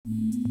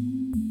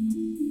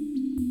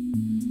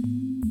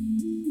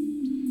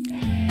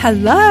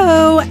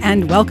Hello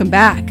and welcome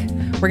back.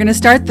 We're going to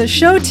start the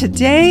show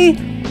today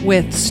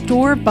with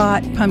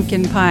store-bought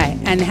pumpkin pie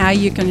and how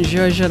you can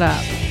zhuzh it up.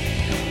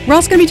 We're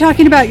also going to be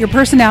talking about your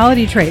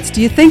personality traits.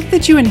 Do you think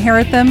that you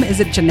inherit them?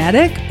 Is it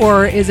genetic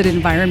or is it an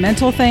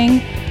environmental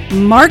thing?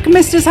 Mark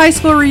missed his high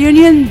school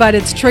reunion, but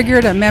it's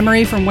triggered a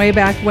memory from way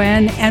back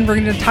when, and we're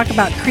going to talk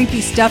about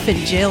creepy stuff in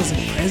jails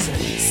and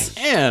prisons.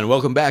 And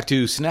welcome back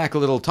to Snack a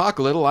Little, Talk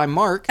a Little. I'm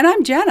Mark. And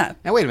I'm Jenna.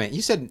 Now, wait a minute.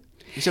 You said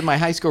my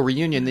high school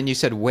reunion, then you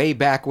said way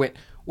back when.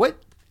 What?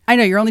 I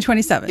know, you're only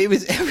 27. It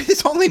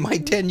was only my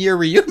 10-year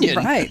reunion.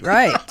 Right.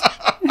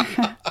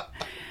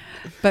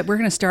 But we're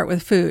going to start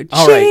with food.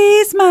 All right.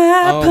 She's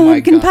my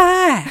pumpkin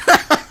pie.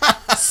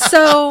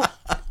 So,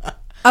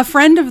 a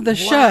friend of the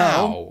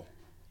show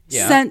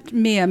sent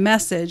me a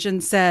message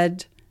and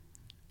said,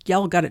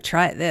 y'all got to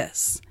try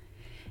this.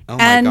 Oh,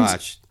 and my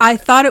gosh. I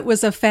thought it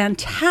was a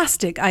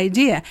fantastic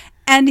idea.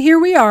 And here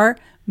we are,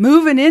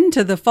 moving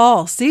into the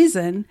fall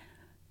season.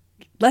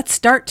 Let's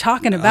start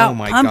talking about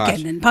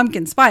pumpkin and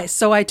pumpkin spice.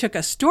 So I took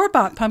a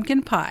store-bought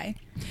pumpkin pie.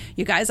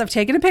 You guys, I've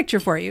taken a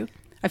picture for you.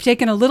 I've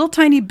taken a little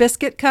tiny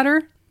biscuit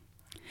cutter,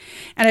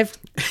 and I've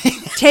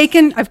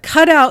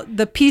cut out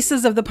the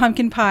pieces of the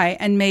pumpkin pie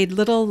and made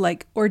little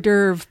like hors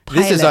d'oeuvre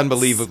pilots. This is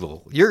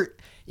unbelievable.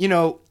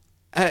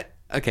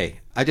 Okay,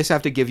 I just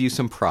have to give you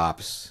some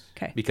props.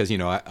 Okay. Because,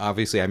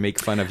 obviously I make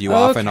fun of you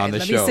often on the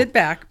show. Let me sit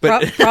back.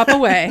 Prop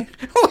away.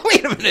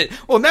 Wait a minute.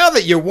 Well, now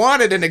that you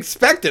want it and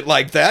expect it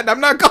like that, I'm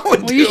not going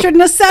to. Well, you shouldn't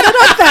have set it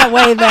up that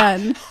way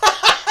then.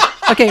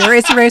 Okay,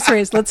 erase.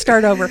 Let's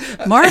start over.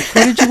 Mark,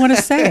 what did you want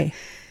to say?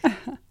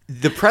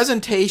 The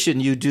presentation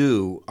you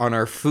do on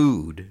our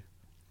food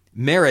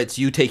merits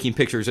you taking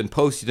pictures and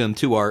posting them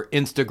to our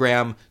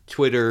Instagram,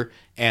 Twitter,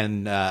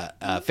 and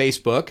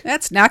Facebook.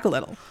 That's Snack a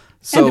Little.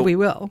 So, and we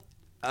will.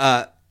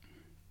 I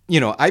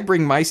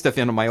bring my stuff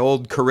into my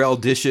old Corelle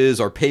dishes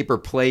or paper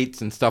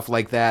plates and stuff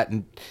like that.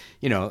 And,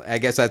 I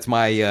guess that's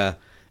my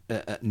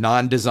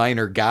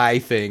non-designer guy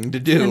thing to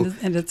do.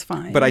 And it's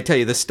fine. But I tell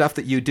you, the stuff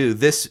that you do,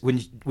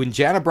 when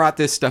Jana brought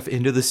this stuff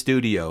into the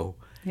studio,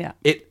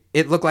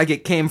 it looked like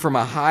it came from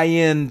a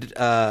high-end,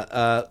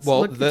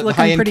 the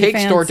high-end cake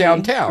store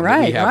downtown.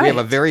 Right, we have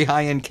a very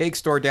high-end cake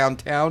store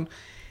downtown.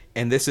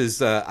 And this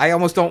is, I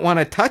almost don't want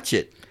to touch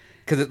it.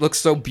 Because it looks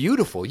so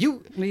beautiful.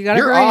 You got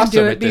to hurry and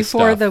do it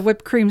before the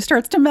whipped cream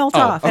starts to melt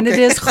off. Okay. And it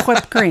is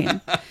whipped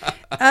cream.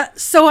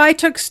 So I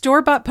took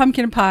store-bought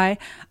pumpkin pie.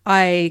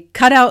 I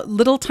cut out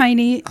little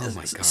tiny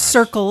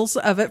circles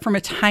of it from a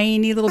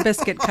tiny little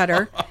biscuit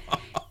cutter.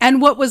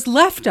 And what was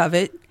left of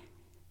it,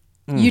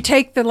 you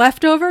take the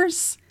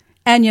leftovers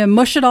and you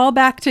mush it all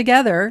back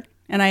together.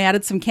 And I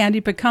added some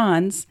candied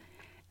pecans.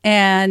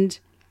 And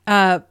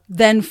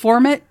then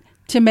form it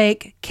to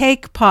make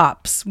cake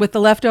pops with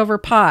the leftover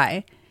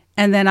pie.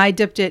 And then I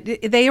dipped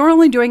it. They were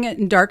only doing it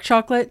in dark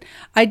chocolate.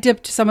 I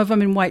dipped some of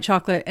them in white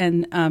chocolate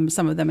and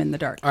some of them in the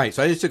dark. All right.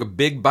 So I just took a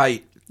big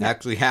bite,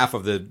 actually half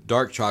of the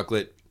dark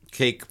chocolate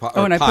cake pop.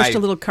 Oh, and I pushed a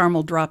little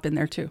caramel drop in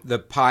there too. The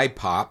pie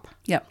pop.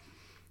 Yep.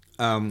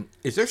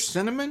 Is there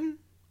cinnamon?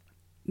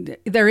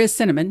 There is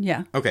cinnamon,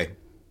 yeah. Okay.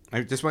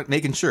 I just want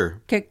making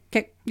sure. Okay.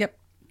 Yep.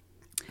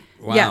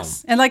 Wow.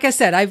 Yes. And like I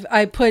said,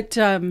 I put...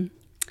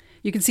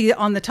 you can see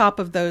on the top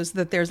of those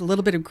that there's a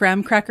little bit of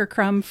graham cracker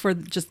crumb for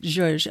just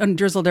zhuzh, and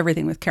drizzled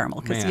everything with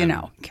caramel because,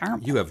 caramel.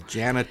 You have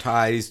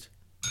janitized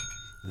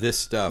this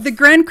stuff. The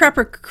graham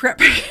crapper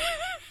crumbs.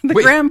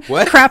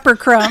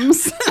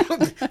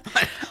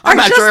 I'm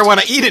not sure I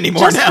want to eat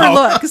anymore now. Just for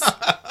looks.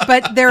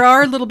 But there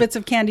are little bits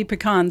of candied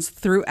pecans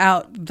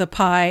throughout the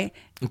pie.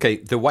 Okay,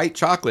 the white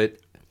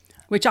chocolate.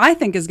 Which I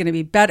think is going to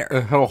be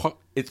better.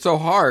 It's so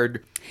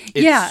hard.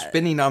 It's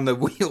spinning on the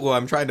wheel while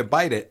I'm trying to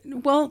bite it.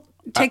 Well...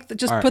 put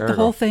the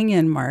whole thing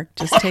in, Mark.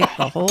 Just take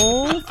the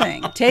whole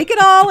thing. Take it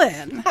all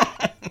in.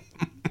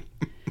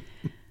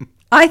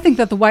 I think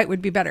that the white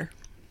would be better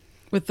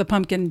with the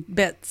pumpkin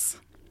bits.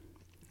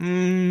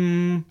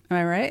 Am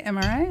I right?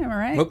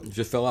 Oh, it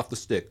just fell off the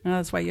stick. Oh,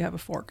 that's why you have a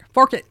fork.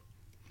 Fork it.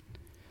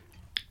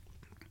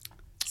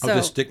 I'll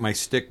just stick my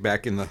stick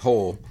back in the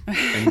hole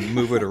and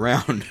move it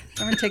around. I'm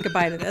going to take a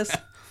bite of this.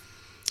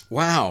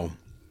 Wow.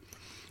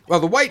 Well,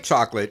 the white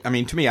chocolate,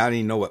 to me, I don't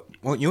even know what...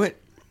 Well,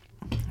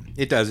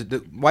 it does. The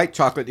white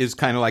chocolate is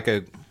kind of like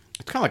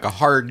a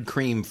hard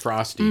cream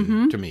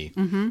frosting to me.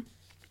 Mm-hmm.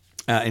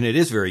 And it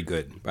is very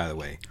good, by the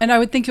way. And I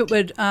would think it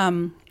would...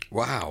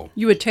 wow.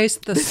 You would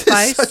taste the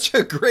spice. This is such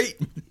a great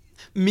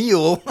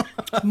meal.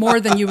 More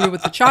than you would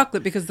with the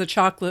chocolate, because the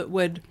chocolate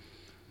would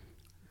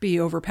be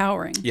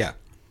overpowering. Yeah.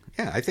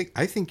 Yeah, I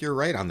think you're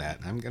right on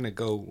that. I'm going to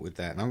go with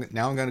that.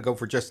 Now I'm going to go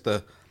for just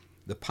the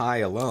pie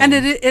alone. And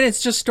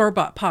it's just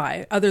store-bought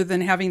pie, other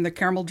than having the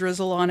caramel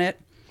drizzle on it.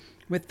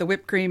 With the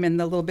whipped cream and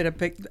the little bit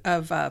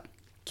of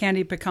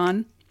candied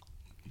pecan.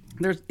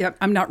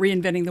 I'm not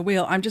reinventing the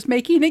wheel. I'm just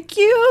making it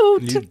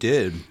cute. You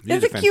did.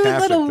 It's a cute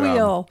little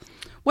wheel.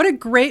 What a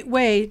great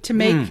way to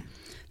make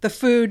the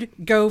food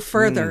go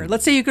further.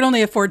 Let's say you could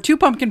only afford 2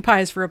 pumpkin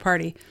pies for a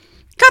party.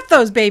 Cut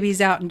those babies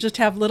out and just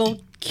have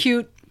little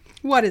cute,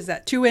 what is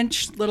that,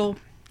 2-inch little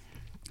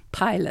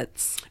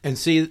pilots. And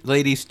see,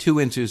 ladies, 2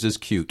 inches is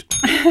cute.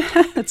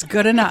 That's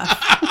good enough.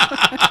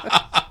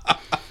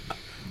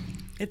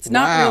 It's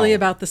not really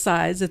about the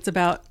size. It's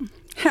about...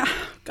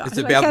 God, it's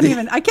about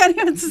I can't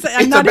even say.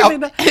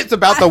 It's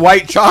about the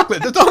white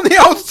chocolate that's on the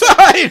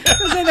outside. I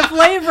was saying the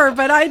flavor,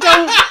 but I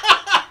don't...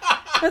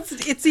 It's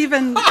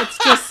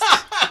just...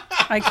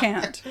 I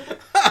can't.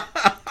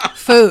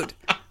 Food.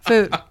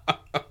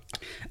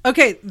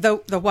 Okay,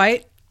 the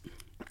white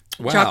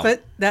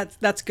chocolate,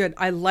 that's good.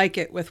 I like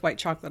it with white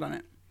chocolate on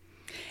it.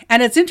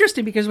 And it's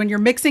interesting because when you're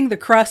mixing the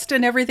crust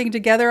and everything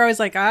together, I was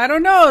like, I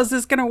don't know, is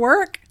this going to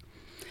work?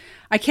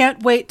 I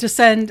can't wait to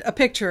send a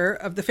picture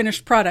of the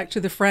finished product to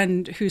the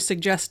friend who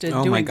suggested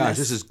doing this. Oh my gosh,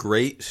 this is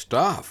great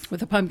stuff.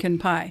 With a pumpkin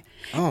pie.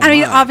 Oh, I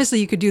mean, obviously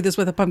you could do this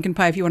with a pumpkin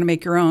pie if you want to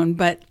make your own,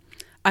 but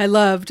I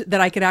loved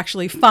that I could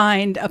actually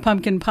find a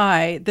pumpkin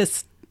pie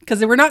because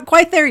we're not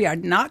quite there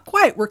yet. Not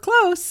quite. We're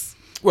close.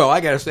 Well,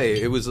 I got to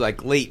say, it was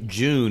like late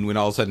June when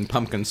all of a sudden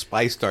pumpkin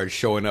spice started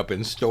showing up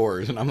in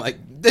stores. And I'm like,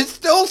 it's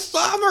still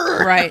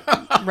summer.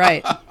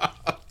 Right.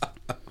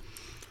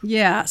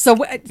 Yeah. So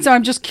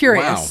I'm just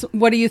curious. Wow.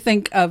 What do you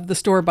think of the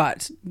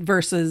store-bought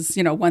versus,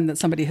 one that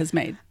somebody has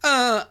made?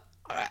 I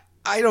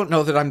don't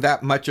know that I'm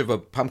that much of a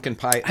pumpkin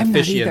pie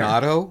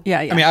aficionado. Yeah.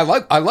 I mean,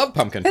 I love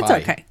pumpkin pie. It's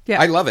okay.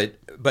 Yeah. I love it.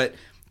 But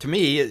to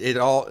me, it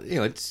all,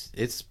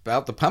 it's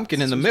about the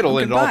pumpkin in the middle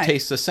and it all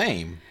tastes the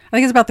same. I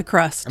think it's about the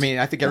crust. I mean,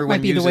 I think that everyone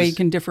might be uses... the way you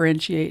can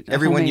differentiate.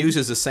 Everyone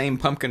uses the same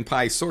pumpkin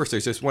pie source.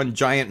 There's this one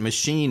giant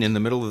machine in the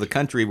middle of the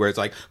country where it's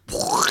like,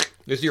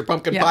 this is your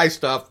pumpkin pie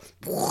stuff.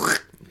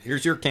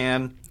 Here's your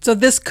can. So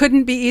this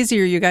couldn't be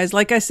easier, you guys.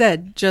 Like I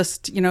said,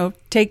 just,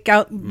 take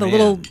out the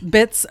little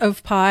bits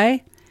of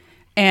pie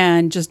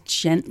and just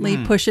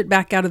gently push it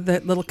back out of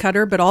the little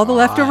cutter. But all the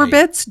leftover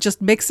bits, just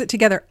mix it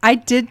together. I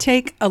did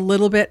take a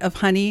little bit of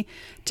honey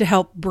to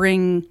help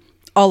bring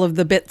all of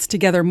the bits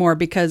together more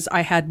because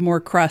I had more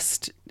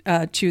crust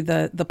to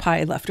the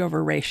pie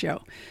leftover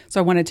ratio.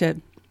 So I wanted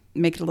to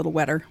make it a little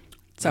wetter.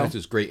 So this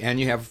is great. And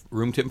you have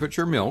room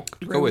temperature milk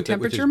to go with it,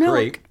 which is milk.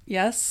 Great.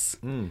 Yes.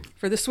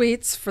 For the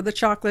sweets, for the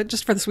chocolate,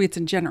 just for the sweets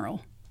in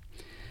general.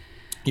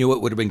 You know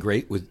what would have been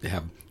great would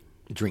have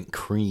drink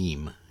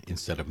cream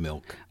instead of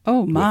milk.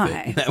 Oh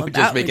my. That would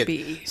just make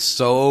it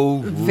so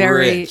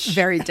very, rich.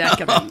 very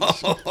decadent.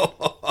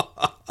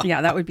 Yeah,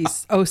 that would be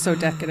so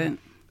decadent.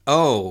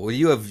 Oh, well,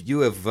 you have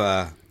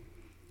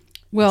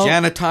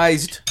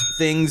janitized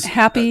things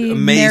happy,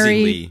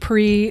 amazingly. Merry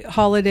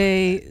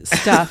pre-holiday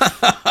stuff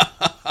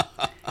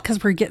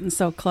because we're getting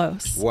so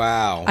close.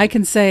 Wow. I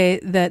can say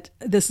that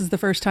this is the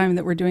first time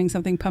that we're doing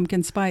something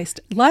pumpkin spiced,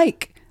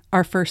 like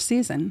our first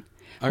season.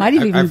 Might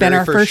have even been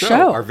our first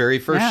show. Our very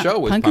first show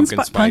was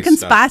pumpkin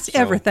spice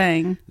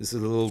everything. This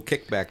is a little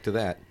kickback to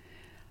that.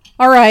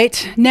 All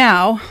right.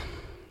 Now,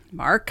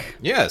 Mark.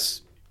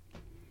 Yes.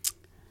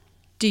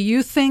 Do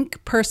you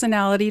think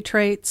personality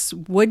traits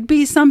would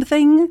be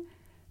something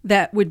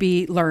that would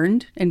be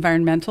learned,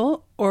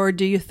 environmental, or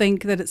do you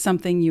think that it's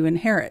something you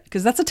inherit?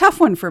 Because that's a tough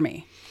one for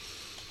me.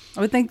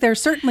 I would think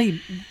there's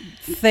certainly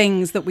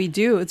things that we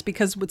do. It's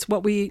because it's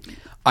what we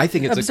I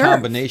think it's observe. A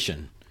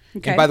combination.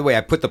 Okay. And by the way,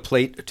 I put the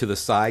plate to the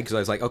side because I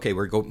was like, okay,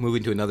 we're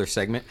moving to another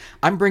segment.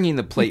 I'm bringing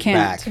the plate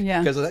back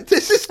because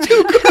this is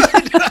too good.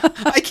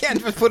 I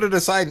can't put it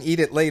aside and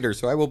eat it later.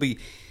 So I will be,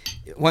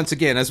 once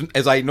again,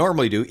 as I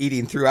normally do,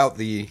 eating throughout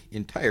the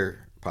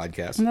entire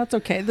podcast. And that's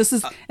okay. This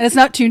is, and it's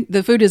not too,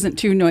 the food isn't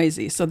too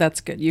noisy, so that's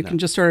good. You can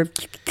just sort of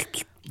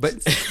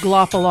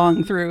glop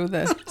along through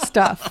the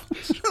stuff.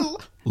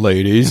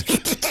 Ladies.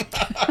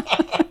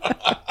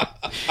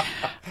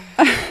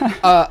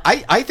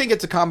 I think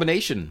it's a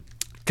combination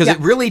because it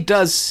really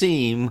does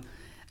seem,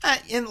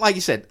 and like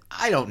you said,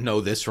 I don't know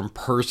this from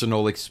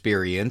personal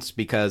experience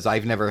because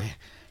I've never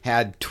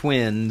had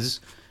twins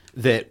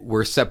that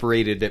were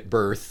separated at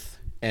birth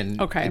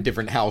and in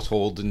different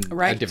households and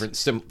different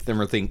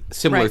similar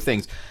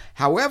things.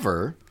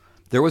 However,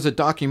 there was a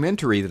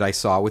documentary that I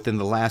saw within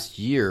the last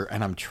year,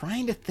 and I'm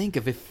trying to think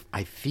of if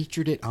I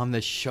featured it on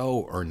the show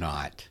or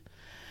not.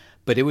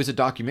 But it was a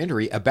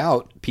documentary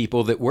about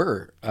people that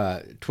were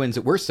twins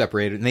that were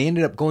separated, and they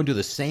ended up going to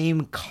the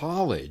same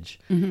college.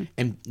 Mm-hmm.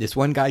 And this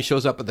one guy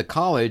shows up at the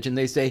college, and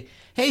they say,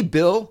 "Hey,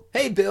 Bill.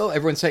 Hey, Bill."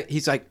 Everyone say,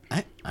 he's like,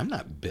 "I'm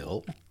not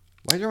Bill.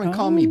 Why does everyone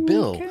call me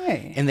Bill?"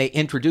 Okay. And they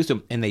introduced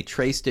him, and they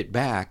traced it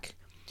back.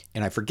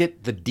 And I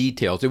forget the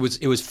details. It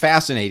was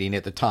fascinating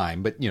at the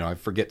time, but I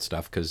forget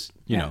stuff because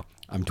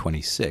I'm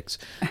 26.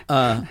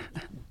 But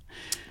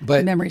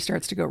memory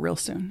starts to go real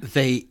soon.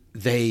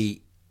 They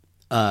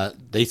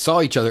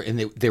saw each other and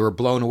they were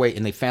blown away,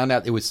 and they found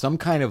out it was some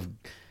kind of,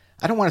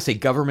 I don't want to say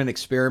government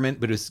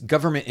experiment, but it was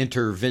government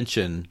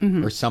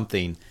intervention or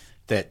something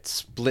that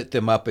split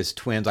them up as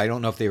twins. I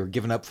don't know if they were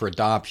given up for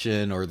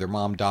adoption or their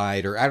mom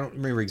died, or I don't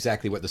remember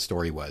exactly what the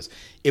story was.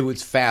 It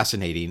was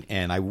fascinating,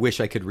 and I wish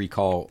I could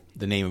recall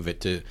the name of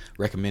it to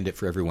recommend it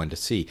for everyone to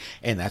see.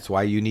 And that's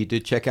why you need to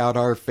check out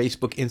our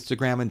Facebook,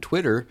 Instagram, and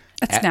Twitter.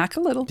 Snack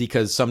a little.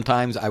 Because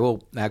sometimes I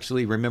will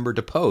actually remember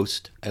to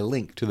post a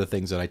link to the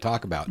things that I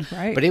talk about.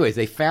 Right. But anyways,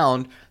 they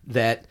found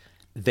that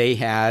they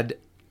had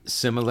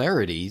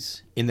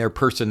similarities in their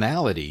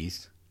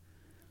personalities.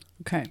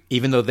 Okay.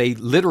 Even though they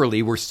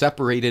literally were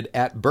separated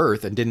at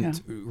birth and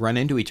didn't run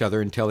into each other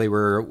until they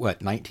were,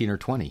 19 or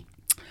 20?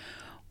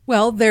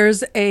 Well,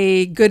 there's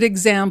a good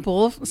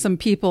example of some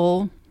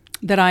people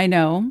that I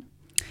know.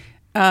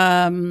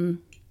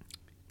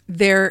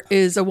 There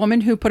is a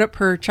woman who put up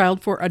her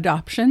child for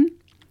adoption,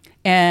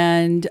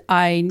 and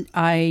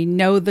I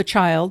know the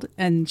child,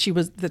 and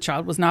the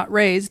child was not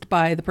raised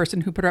by the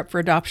person who put her up for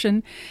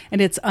adoption, and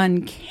it's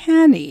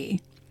uncanny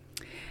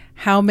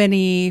how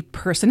many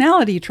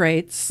personality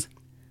traits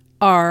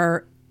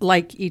are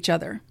like each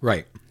other.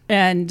 Right.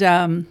 And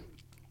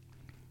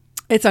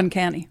it's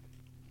uncanny.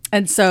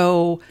 And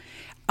so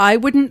I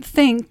wouldn't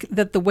think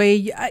that the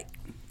way,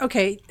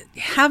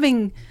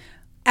 having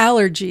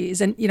allergies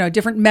and,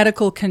 different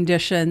medical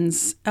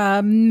conditions,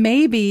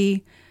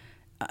 maybe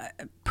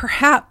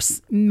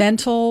perhaps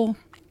mental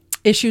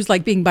issues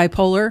like being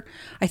bipolar,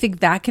 I think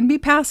that can be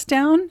passed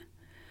down.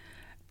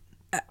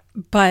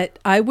 But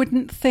I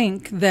wouldn't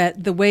think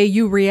that the way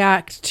you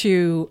react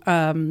to,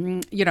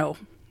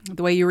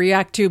 the way you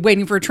react to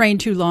waiting for a train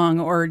too long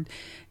or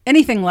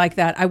anything like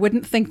that, I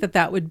wouldn't think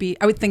that would be,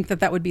 I would think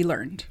that would be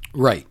learned.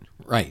 Right.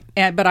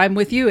 But I'm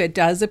with you. It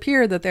does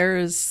appear that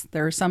there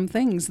are some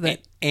things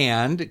that.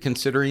 And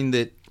considering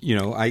that,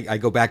 I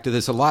go back to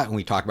this a lot when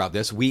we talk about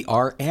this, we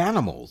are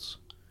animals.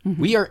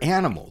 Mm-hmm. We are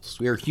animals.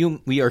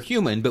 We are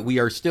human, but we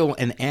are still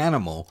an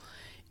animal.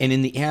 And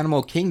in the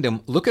animal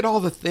kingdom, look at all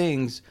the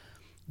things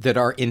that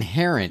are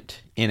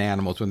inherent in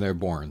animals when they're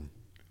born.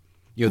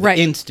 The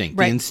instinct,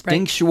 the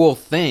instinctual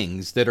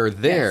things that are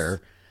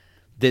there,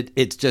 that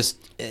it's just,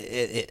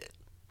 if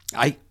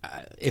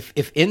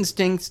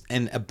instincts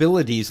and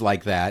abilities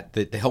like that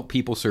help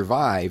people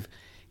survive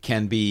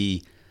can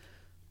be,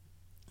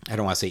 I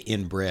don't want to say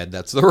inbred,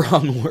 that's the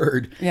wrong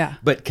word,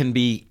 but can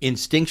be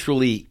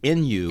instinctually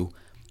in you,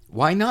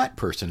 why not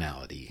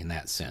personality in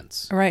that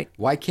sense? Right.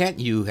 Why can't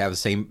you have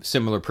the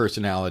similar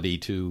personality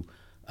to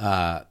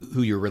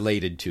who you're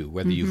related to,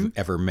 whether you've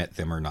ever met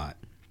them or not?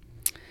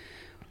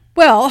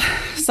 Well,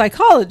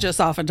 psychologists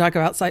often talk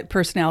about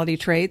personality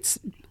traits,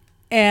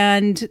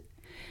 and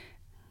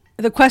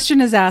the question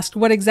is asked,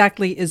 what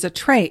exactly is a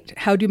trait?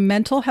 How do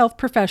mental health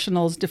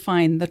professionals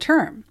define the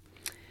term?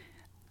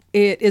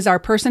 It is our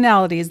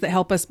personalities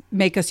that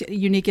make us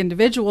unique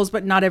individuals,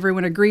 but not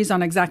everyone agrees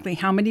on exactly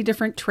how many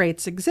different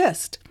traits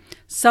exist.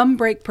 Some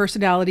break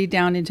personality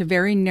down into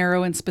very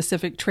narrow and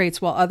specific traits,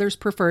 while others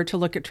prefer to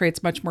look at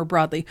traits much more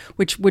broadly,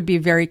 which would be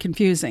very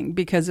confusing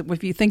because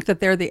if you think that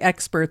they're the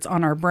experts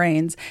on our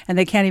brains and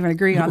they can't even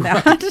agree on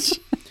that.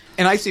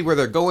 And I see where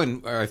they're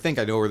going, or I think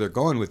I know where they're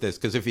going with this,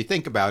 because if you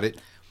think about it,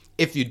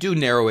 if you do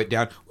narrow it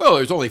down, well,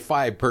 there's only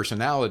 5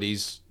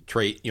 personalities,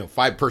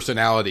 5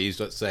 personalities,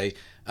 let's say.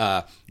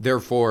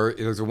 Therefore,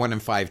 there's a 1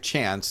 in 5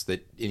 chance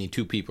that any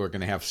 2 people are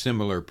going to have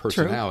similar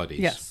personalities.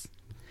 True. Yes.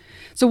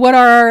 So what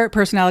are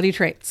personality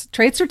traits?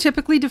 Traits are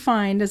typically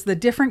defined as the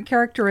different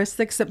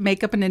characteristics that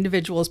make up an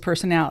individual's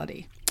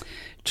personality.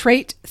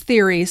 Trait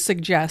theory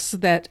suggests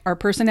that our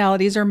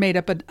personalities are made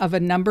up of a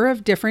number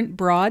of different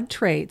broad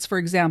traits. For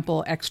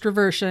example,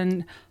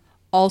 extroversion,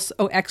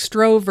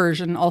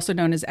 extroversion, also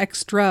known as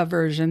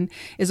extraversion,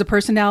 is a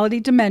personality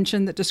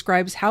dimension that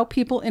describes how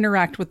people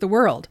interact with the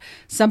world.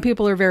 Some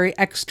people are very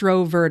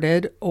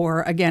extroverted,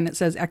 or again, it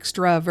says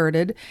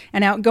extraverted,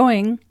 and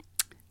outgoing,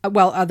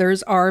 while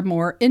others are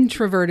more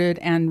introverted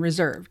and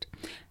reserved.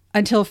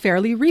 Until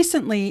fairly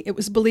recently, it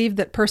was believed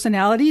that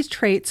personality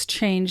traits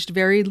changed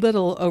very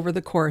little over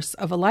the course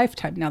of a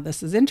lifetime. Now,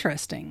 this is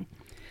interesting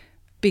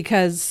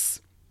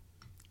because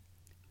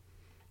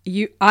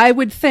I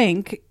would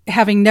think,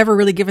 having never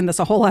really given this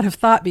a whole lot of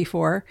thought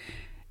before,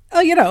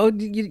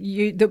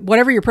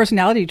 whatever your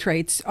personality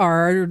traits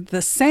are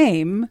the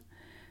same,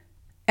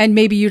 and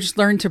maybe you just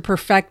learn to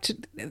perfect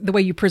the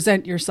way you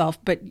present yourself,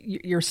 but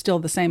you're still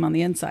the same on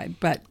the inside.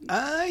 But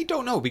I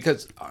don't know,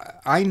 because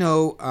I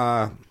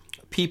know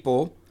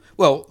people.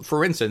 Well,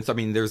 for instance, I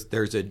mean,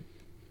 there's a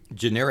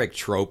generic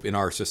trope in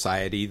our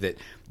society that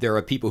there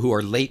are people who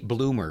are late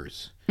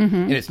bloomers,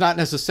 and it's not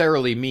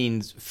necessarily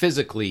means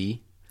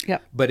physically.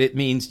 Yep. But it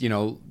means,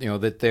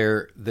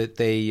 that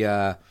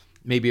they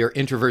maybe are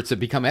introverts that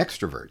become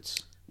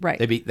extroverts. Right.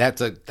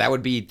 That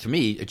would be, to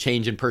me, a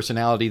change in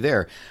personality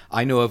there.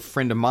 I know a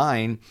friend of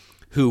mine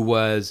who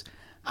was,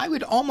 I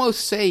would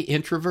almost say,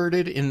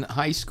 introverted in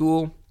high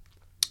school.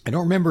 I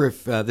don't remember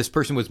if this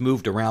person was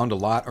moved around a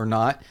lot or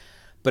not,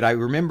 but I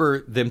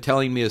remember them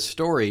telling me a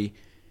story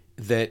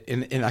that,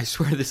 and I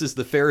swear this is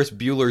the Ferris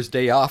Bueller's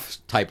Day Off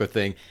type of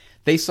thing.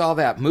 They saw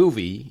that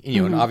movie,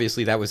 and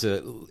obviously that was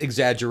an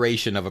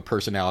exaggeration of a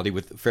personality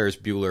with Ferris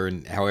Bueller,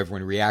 and how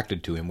everyone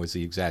reacted to him was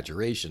the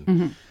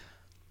exaggeration.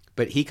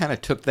 But he kind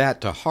of took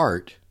that to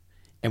heart,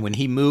 and when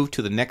he moved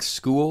to the next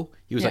school,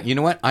 he was like, you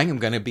know what? I am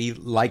going to be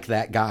like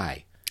that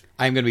guy.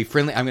 I'm going to be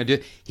friendly. I'm going to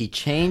do. He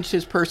changed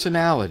his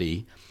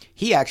personality.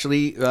 He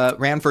actually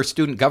ran for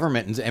student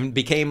government and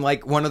became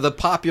like one of the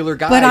popular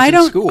guys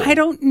in school. I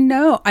don't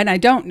know, and I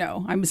don't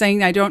know. I'm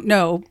saying I don't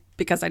know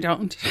because I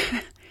don't.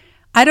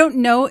 I don't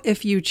know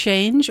if you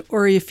change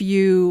or if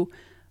you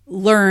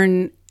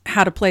learn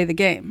how to play the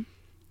game.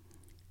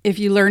 If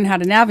you learn how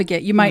to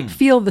navigate, you might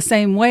feel the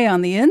same way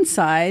on the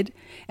inside,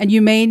 and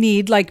you may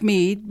need, like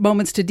me,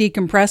 moments to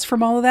decompress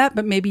from all of that,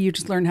 but maybe you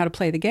just learn how to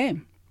play the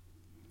game.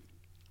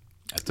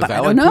 That's a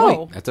valid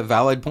point. That's a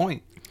valid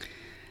point.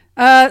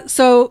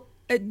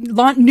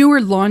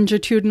 Newer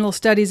longitudinal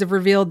studies have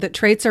revealed that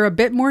traits are a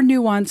bit more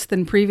nuanced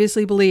than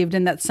previously believed,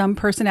 and that some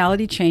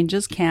personality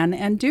changes can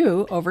and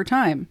do over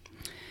time.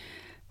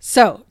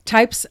 So,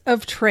 types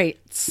of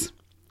traits.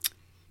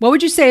 What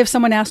would you say if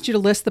someone asked you to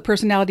list the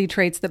personality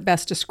traits that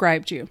best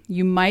described you?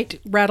 You might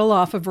rattle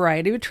off a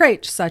variety of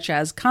traits, such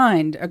as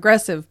kind,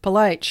 aggressive,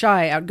 polite,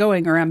 shy,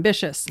 outgoing, or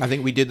ambitious. I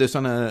think we did this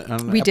on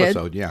an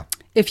episode, yeah.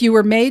 If you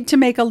were made to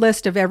make a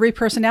list of every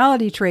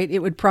personality trait, it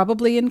would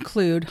probably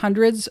include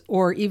hundreds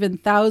or even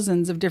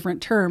thousands of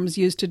different terms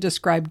used to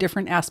describe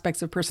different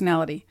aspects of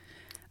personality.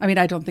 I mean,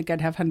 I don't think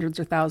I'd have hundreds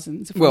or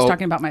thousands if I was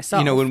talking about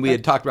myself. When we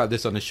had talked about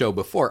this on the show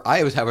before,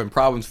 I was having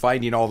problems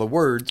finding all the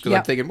words because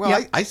I'm thinking,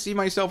 I see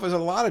myself as a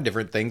lot of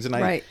different things, and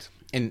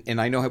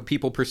I know how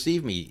people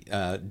perceive me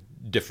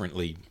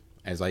differently,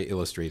 as I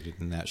illustrated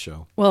in that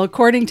show. Well,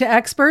 according to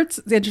experts,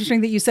 it's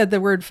interesting that you said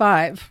the word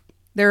 5.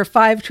 There are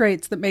 5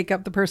 traits that make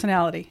up the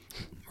personality.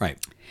 Right.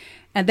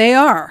 And they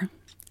are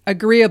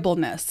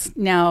agreeableness.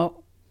 Now,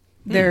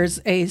 there's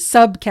a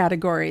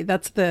subcategory.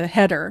 That's the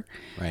header.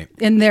 Right.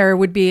 In there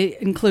would be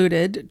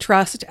included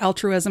trust,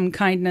 altruism,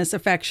 kindness,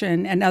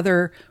 affection, and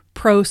other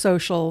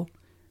pro-social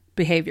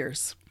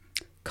behaviors.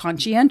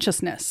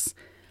 Conscientiousness,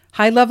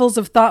 high levels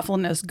of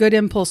thoughtfulness, good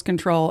impulse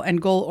control,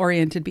 and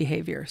goal-oriented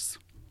behaviors.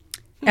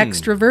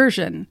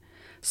 Extroversion,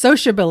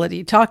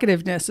 sociability,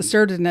 talkativeness,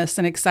 assertiveness,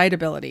 and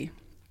excitability.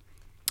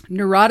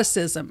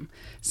 Neuroticism,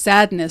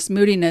 sadness,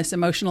 moodiness,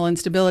 emotional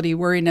instability,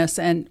 worriness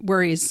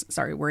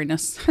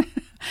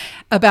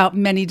about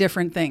many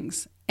different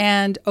things.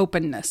 And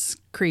openness,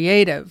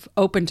 creative,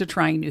 open to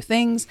trying new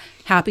things,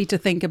 happy to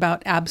think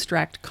about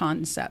abstract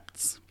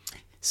concepts.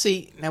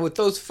 See, now with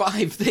those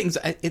 5 things,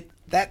 I think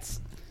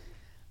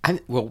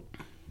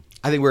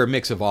we're a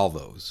mix of all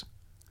those.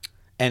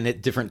 And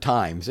at different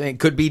times. And it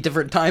could be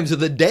different times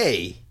of the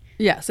day.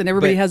 Yes, and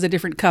everybody has a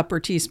different cup or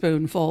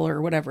teaspoonful or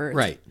whatever.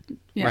 Right,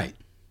 right.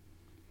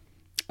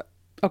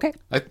 Okay.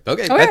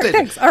 Okay, that's it.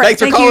 Thanks. All right,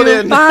 thanks for calling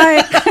in.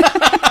 Bye.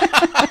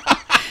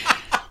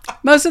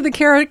 Most of the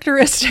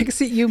characteristics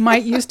that you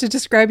might use to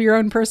describe your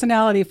own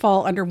personality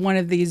fall under one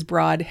of these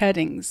broad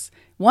headings.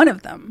 One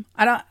of them.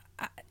 I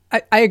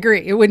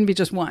agree. It wouldn't be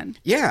just one.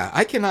 Yeah,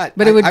 I cannot.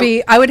 But it would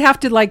be. I would have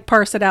to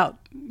parse it out.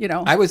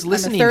 I was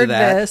listening to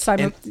that.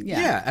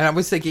 And I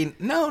was thinking,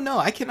 no,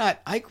 I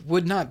cannot. I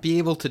would not be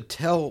able to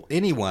tell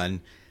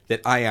anyone that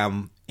I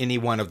am any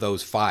one of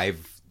those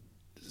 5.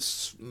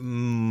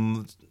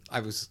 I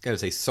was going to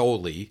say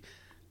solely.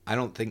 I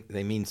don't think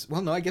they mean.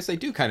 Well, no, I guess they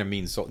do kind of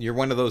mean solely. You're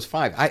one of those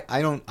 5.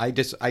 I don't. I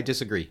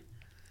disagree.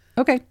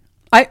 Okay.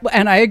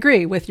 I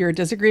agree with your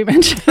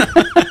disagreement.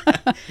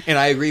 And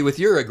I agree with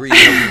your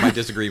agreement with my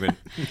disagreement.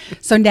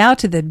 So now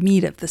to the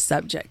meat of the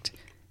subject.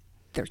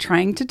 They're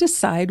trying to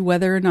decide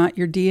whether or not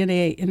your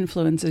DNA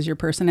influences your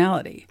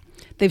personality.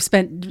 They've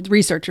spent,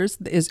 researchers,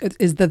 is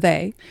the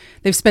they,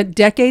 they've spent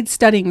decades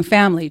studying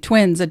family,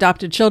 twins,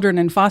 adopted children,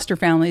 and foster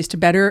families to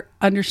better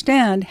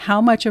understand how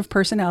much of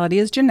personality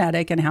is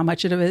genetic and how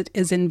much of it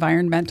is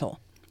environmental.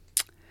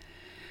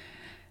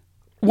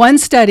 One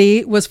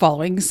study was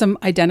following some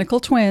identical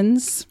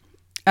twins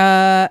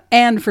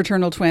and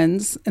fraternal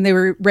twins, and they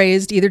were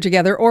raised either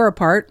together or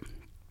apart.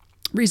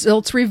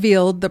 Results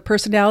revealed the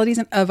personalities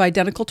of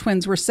identical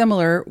twins were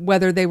similar,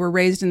 whether they were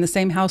raised in the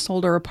same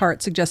household or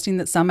apart, suggesting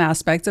that some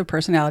aspects of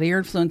personality are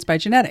influenced by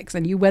genetics.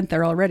 And you went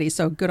there already,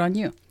 so good on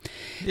you.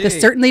 Yay. This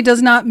certainly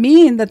does not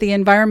mean that the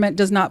environment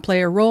does not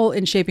play a role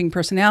in shaping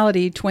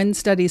personality. Twin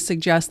studies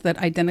suggest that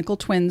identical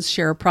twins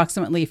share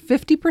approximately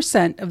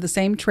 50% of the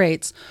same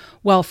traits,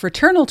 while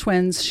fraternal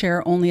twins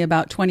share only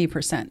about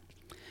 20%.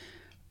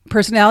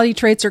 Personality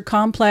traits are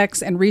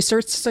complex, and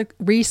research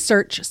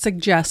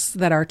suggests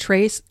that our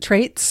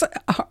traits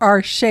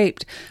are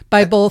shaped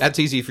by both... That's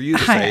easy for you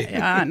to say.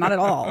 Not at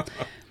all.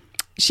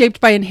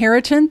 Shaped by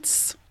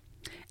inheritance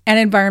and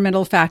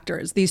environmental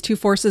factors. These two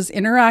forces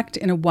interact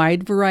in a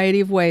wide variety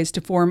of ways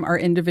to form our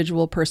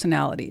individual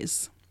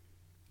personalities.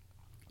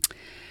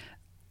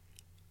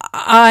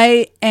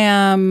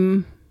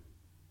 I'm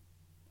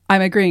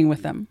agreeing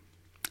with them.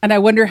 And I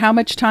wonder how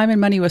much time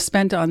and money was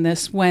spent on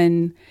this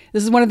when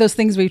this is one of those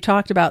things we've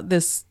talked about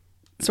this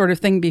sort of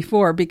thing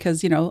before,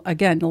 because,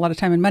 again, a lot of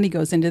time and money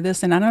goes into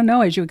this. And I don't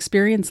know, as you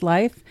experience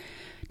life,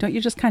 don't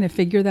you just kind of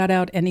figure that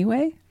out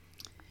anyway?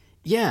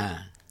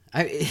 Yeah.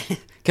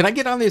 Can I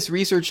get on this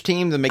research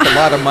team to make a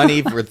lot of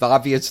money with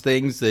obvious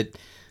things that...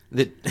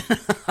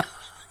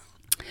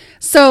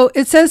 So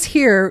it says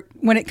here,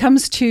 when it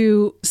comes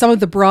to some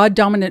of the broad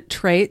dominant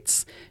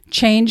traits,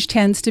 change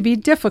tends to be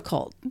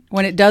difficult.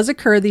 When it does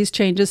occur, these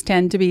changes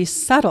tend to be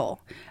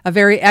subtle. A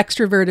very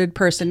extroverted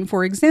person,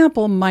 for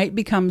example, might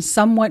become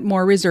somewhat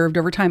more reserved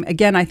over time.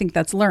 Again, I think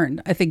that's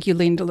learned. I think you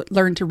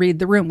learn to read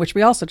the room, which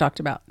we also talked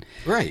about.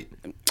 Right.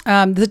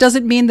 That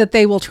doesn't mean that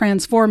they will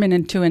transform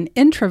into an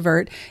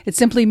introvert. It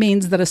simply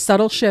means that a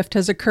subtle shift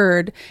has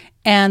occurred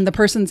and the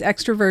person's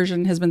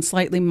extroversion has been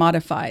slightly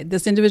modified.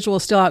 This individual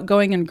is still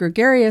outgoing and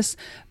gregarious,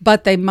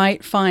 but they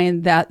might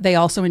find that they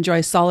also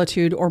enjoy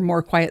solitude or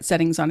more quiet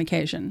settings on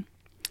occasion.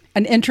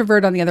 An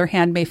introvert, on the other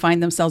hand, may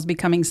find themselves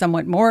becoming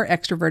somewhat more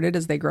extroverted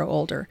as they grow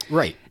older.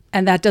 Right.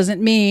 And that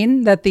doesn't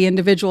mean that the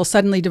individual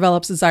suddenly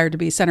develops a desire to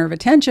be center of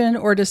attention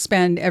or to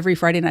spend every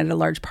Friday night at a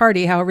large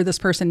party. However, this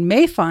person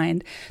may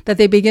find that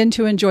they begin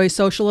to enjoy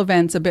social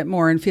events a bit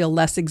more and feel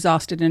less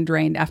exhausted and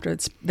drained after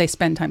they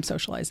spend time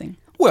socializing.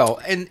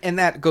 Well, and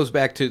that goes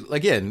back to,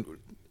 again,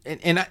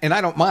 and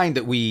I don't mind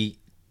that we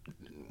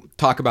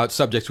talk about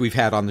subjects we've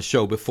had on the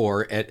show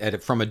before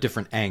from a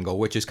different angle,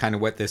 which is kind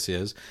of what this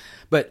is.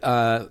 But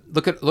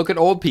look at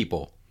old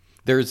people.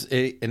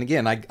 And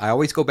again, I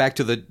always go back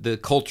to the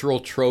cultural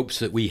tropes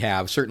that we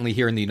have, certainly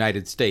here in the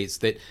United States,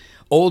 that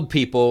old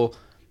people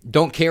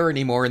don't care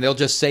anymore and they'll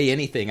just say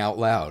anything out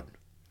loud.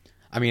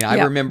 I mean,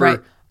 I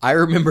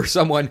remember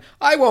someone,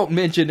 I won't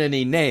mention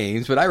any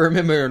names, but I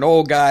remember an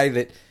old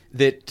guy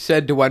that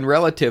said to one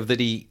relative that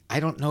he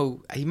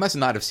must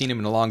not have seen him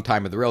in a long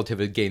time, but the relative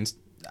had gained,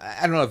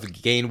 I don't know if he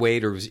gained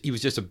weight or he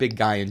was just a big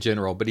guy in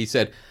general, but he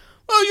said,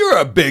 "Well, you're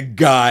a big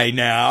guy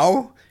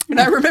now." And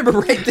I remember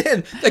right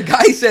then, the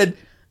guy said,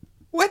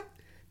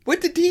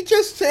 What did he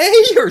just say?"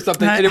 or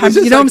something. And it was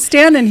just I'm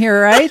standing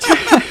here, right?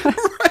 Right.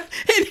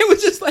 And it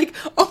was just like,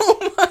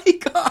 oh my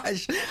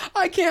gosh,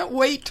 I can't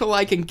wait till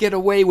I can get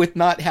away with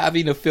not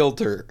having a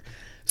filter.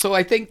 So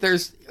I think I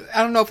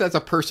don't know if that's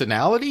a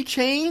personality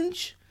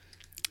change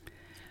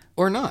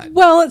or not.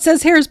 Well, it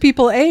says here as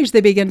people age,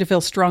 they begin to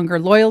feel stronger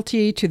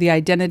loyalty to the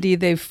identity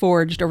they've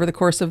forged over the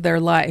course of their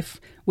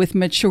life. With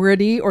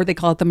maturity, or they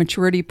call it the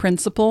maturity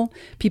principle,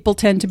 people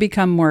tend to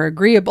become more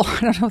agreeable. I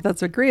don't know if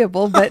that's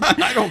agreeable, but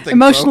I don't think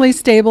emotionally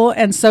stable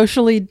and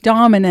socially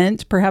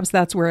dominant. Perhaps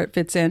that's where it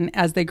fits in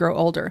as they grow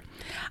older.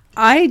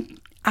 I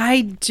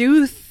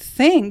do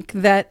think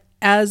that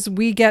as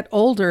we get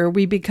older,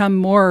 we become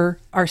more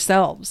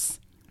ourselves.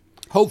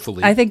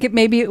 Hopefully. I think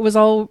maybe it was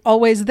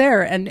always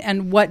there.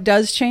 And what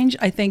does change?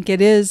 I think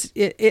it is.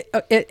 It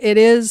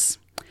is.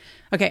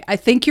 Okay, I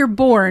think you're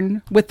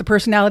born with the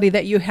personality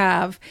that you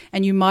have,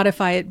 and you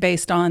modify it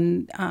based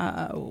on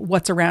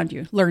what's around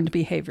you, learned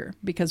behavior,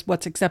 because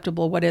what's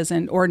acceptable, what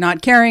isn't, or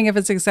not caring if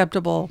it's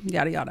acceptable,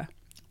 yada, yada.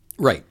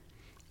 Right.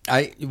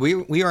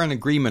 We are in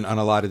agreement on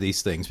a lot of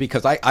these things,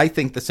 because I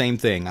think the same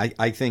thing.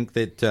 I think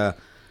that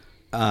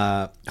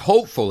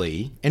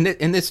hopefully, and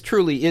this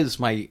truly is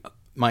my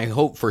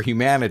hope for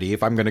humanity,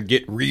 if I'm going to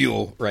get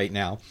real right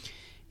now,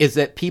 is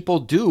that people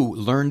do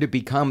learn to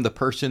become the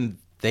person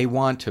they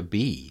want to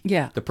be,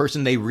 the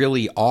person they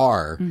really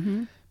are,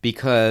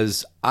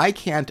 because I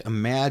can't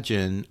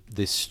imagine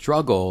the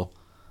struggle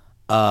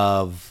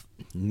of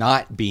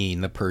not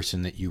being the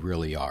person that you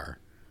really are.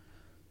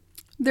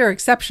 There are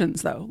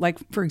exceptions, though, like,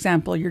 for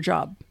example, your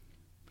job.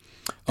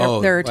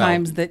 There are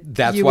times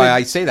that's why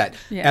I say that.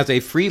 Yeah. As a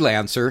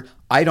freelancer,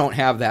 I don't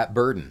have that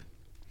burden.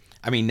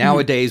 I mean,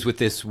 nowadays with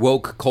this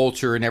woke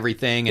culture and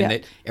everything, and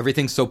that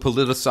everything's so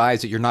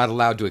politicized that you're not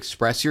allowed to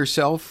express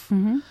yourself,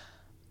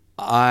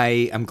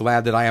 I am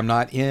glad that I am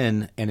not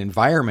in an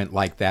environment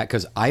like that,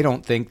 because I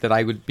don't think that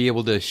I would be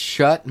able to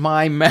shut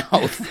my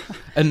mouth.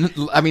 And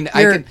I mean,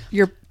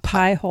 your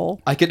pie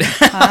hole. I could.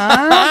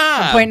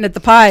 I'm pointing at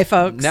the pie,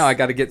 folks. Now I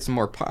got to get some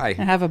more pie.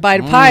 I have a bite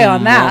of pie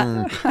on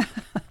that.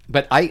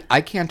 But I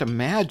can't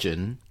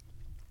imagine,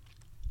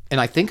 and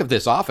I think of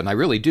this often. I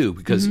really do,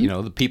 because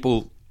the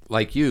people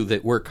like you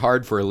that work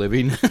hard for a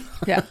living,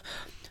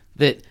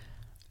 that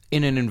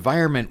in an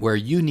environment where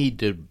you need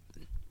to.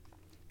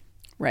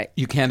 Right.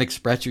 You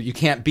can't you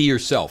can't be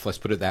yourself. Let's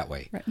put it that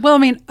way. Right. Well, I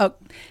mean,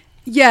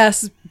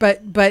 yes, but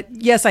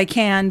yes, I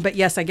can. But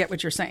yes, I get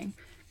what you're saying,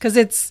 because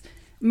it's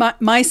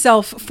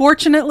myself.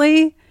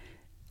 Fortunately,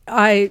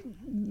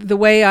 the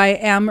way I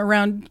am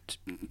around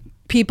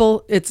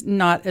people, it's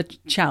not a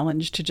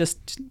challenge to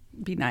just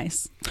be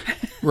nice.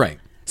 Right.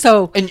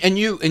 So and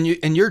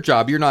your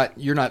job, you're not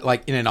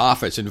like in an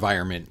office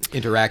environment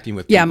interacting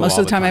with people. Yeah, most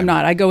of the time I'm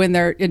not. I go in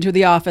there into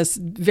the office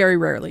very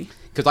rarely.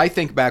 Because I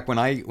think back when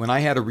I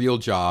had a real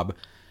job,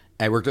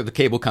 I worked at the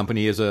cable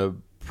company as a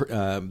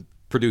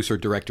producer,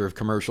 director of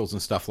commercials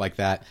and stuff like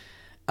that.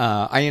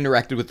 I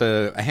interacted with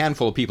a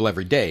handful of people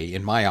every day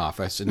in my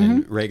office, and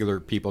then regular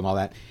people and all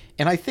that.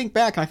 And I think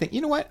back and I think,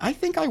 you know what? I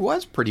think I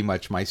was pretty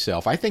much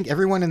myself. I think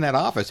everyone in that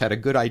office had a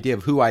good idea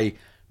of who I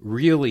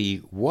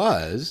really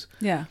was.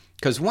 Yeah.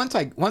 Because once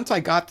I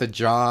got the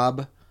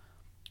job,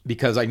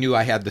 because I knew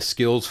I had the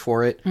skills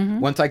for it.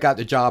 Once I got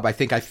the job, I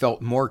think I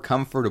felt more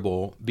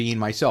comfortable being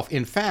myself.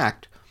 In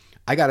fact,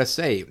 I got to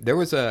say, there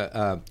was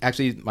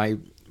actually my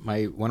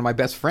one of my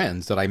best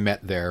friends that I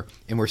met there,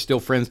 and we're still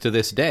friends to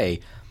this day.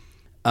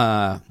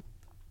 I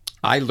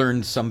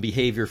learned some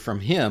behavior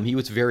from him. He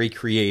was very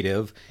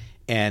creative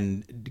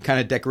and kind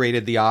of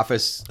decorated the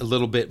office a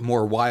little bit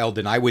more wild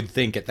than I would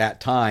think at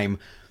that time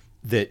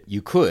that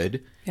you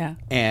could. Yeah.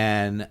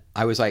 And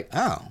I was like,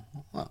 oh,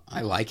 well,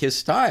 I like his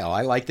style.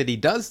 I like that he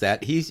does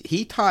that.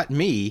 He taught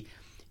me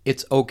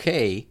it's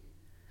okay.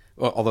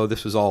 Well, although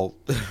this was all,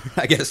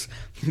 I guess,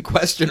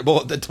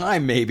 questionable at the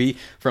time, maybe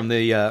from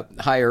the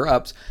higher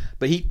ups,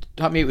 but he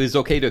taught me it was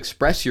okay to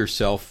express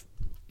yourself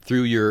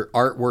through your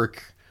artwork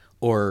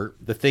or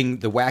the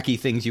wacky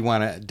things you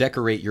want to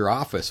decorate your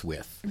office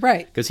with.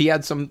 Right. Because he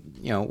had some,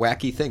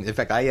 wacky things. In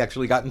fact, I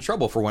actually got in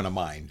trouble for one of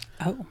mine.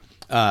 Oh.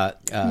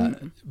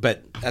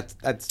 But that's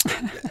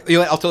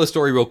I'll tell a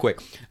story real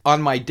quick.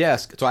 On my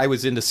desk, so I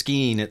was into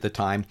skiing at the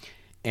time,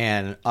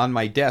 and on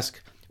my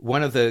desk,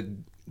 one of the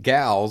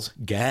gals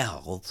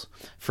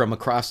from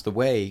across the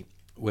way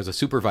was a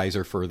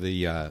supervisor for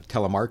the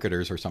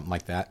telemarketers or something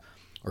like that,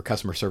 or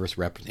customer service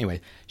rep. Anyway,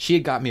 she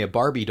had got me a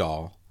Barbie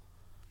doll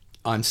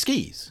on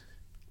skis,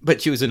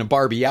 but she was in a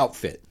Barbie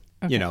outfit.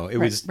 Okay. It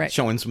was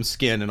showing some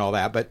skin and all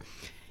that,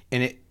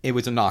 and it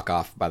was a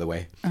knockoff, by the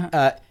way.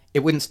 Uh-huh. It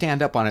wouldn't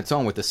stand up on its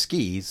own with the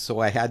skis, so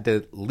I had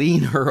to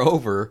lean her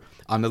over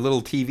on the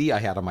little TV I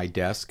had on my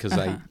desk because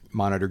I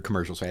monitored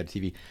commercials, so I had a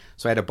TV.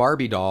 So I had a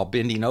Barbie doll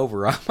bending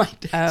over on my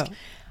desk. Oh.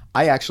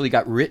 I actually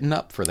got written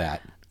up for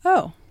that.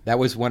 Oh. That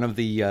was one of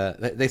the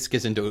this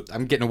gets into,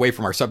 I'm getting away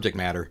from our subject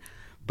matter,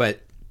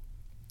 but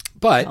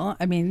well,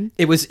 I mean,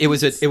 it was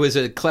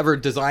a clever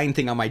design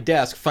thing on my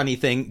desk, funny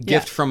thing,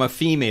 gift from a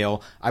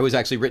female. I was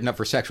actually written up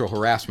for sexual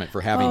harassment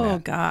for having that. Oh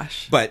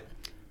gosh. But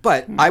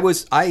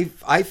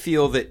I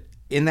feel that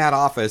in that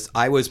office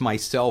I was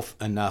myself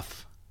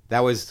enough.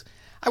 That was,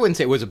 I wouldn't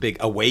say it was a big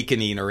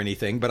awakening or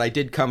anything, but I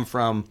did come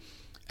from,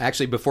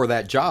 actually before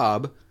that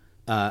job,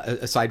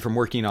 aside from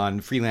working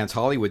on freelance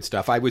Hollywood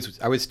stuff, I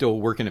was still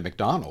working at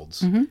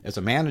McDonald's as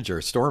a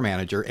manager, store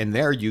manager, and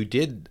there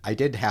I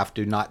did have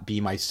to not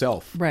be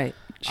myself. Right.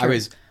 Sure.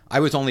 I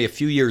was only a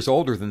few years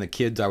older than the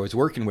kids I was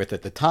working with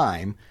at the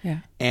time. Yeah.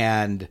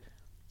 And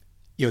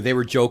they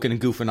were joking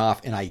and goofing off,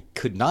 and I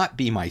could not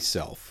be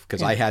myself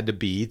because I had to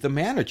be the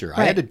manager. Right.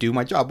 I had to do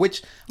my job,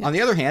 which, on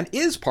the other hand,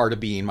 is part of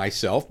being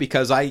myself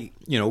because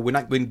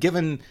when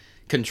given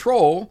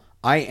control,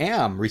 I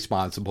am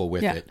responsible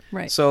with it.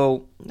 Right.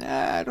 So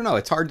I don't know.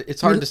 It's hard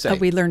to say.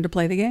 We learn to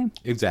play the game.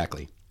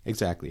 Exactly.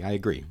 I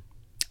agree.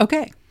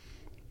 Okay.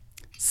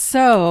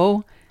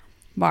 So,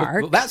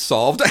 Mark, well, that's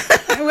solved.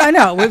 I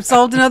know we've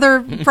solved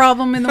another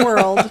problem in the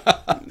world.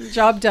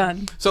 Job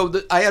done. So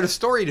I had a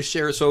story to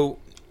share. So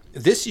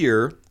this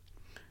year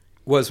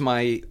was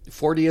my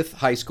 40th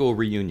high school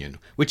reunion,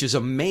 which is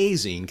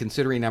amazing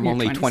considering I'm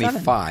only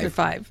 25.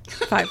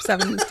 You're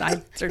 7.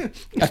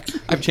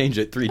 I've changed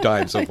it 3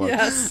 times so far.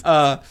 Yes.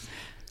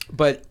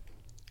 But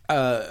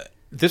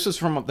this is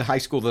from the high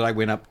school that I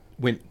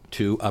went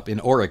to up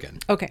in Oregon.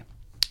 Okay.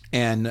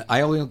 And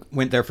I only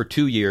went there for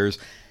 2 years.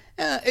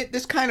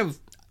 This kind of,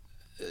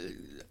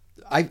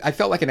 I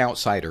felt like an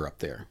outsider up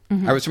there.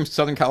 Mm-hmm. I was from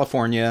Southern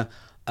California.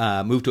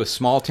 Moved to a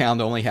small town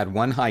that only had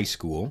one high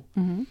school.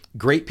 Mm-hmm.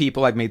 Great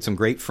people. I've made some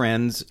great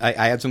friends.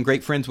 I had some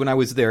great friends when I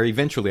was there.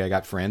 Eventually, I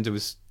got friends. It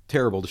was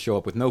terrible to show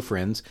up with no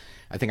friends.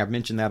 I think I've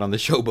mentioned that on the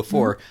show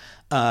before.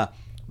 Mm-hmm.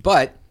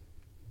 But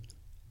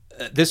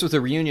this was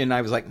a reunion.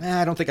 I was like,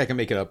 I don't think I can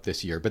make it up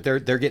this year. But they're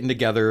getting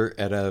together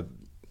at a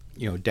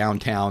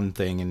downtown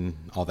thing and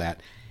all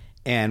that.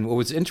 And what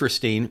was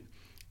interesting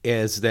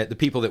is that the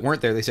people that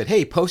weren't there, they said,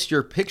 hey, post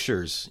your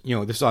pictures.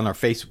 This is on our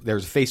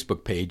there's a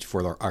Facebook page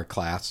for our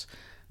class.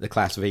 The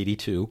class of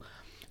 82,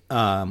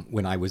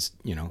 when I was,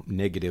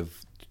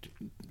 negative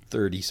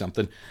 30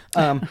 something.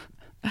 And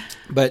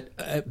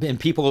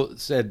people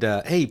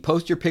said, hey,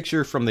 post your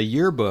picture from the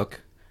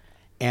yearbook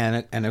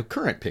and a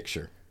current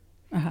picture,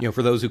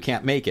 for those who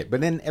can't make it.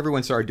 But then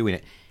everyone started doing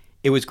it.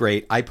 It was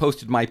great. I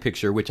posted my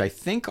picture, which I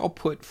think I'll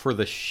put for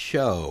the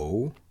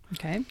show.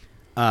 Okay.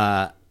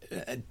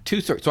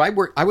 2 stories. So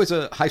I was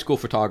a high school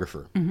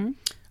photographer. Mm-hmm.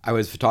 I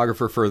was a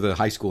photographer for the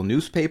high school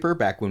newspaper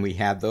back when we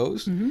had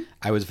those. Mm-hmm.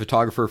 I was a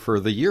photographer for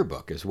the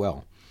yearbook as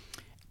well.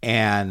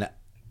 And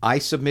I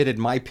submitted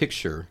my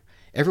picture.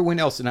 Everyone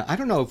else, and I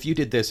don't know if you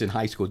did this in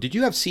high school. Did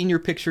you have senior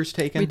pictures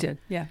taken? We did,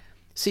 yeah.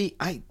 See,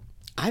 I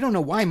don't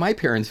know why my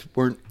parents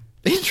weren't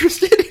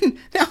interested in...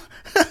 Now,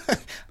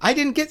 I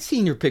didn't get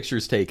senior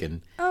pictures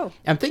taken. Oh.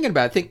 I'm thinking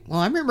about it.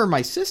 I remember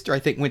my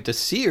sister, went to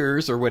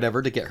Sears or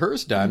whatever to get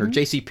hers done, or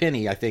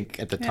JCPenney, I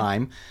think, at the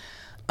time.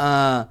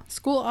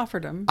 School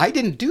offered them. I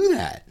didn't do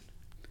that.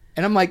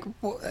 And I'm like,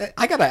 well,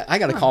 I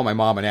gotta call my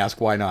mom and ask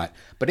why not.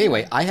 But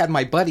anyway, I had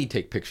my buddy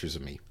take pictures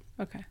of me.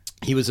 Okay.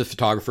 He was a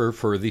photographer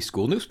for the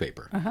school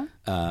newspaper.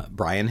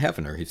 Brian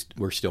Hefner.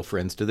 We're still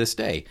friends to this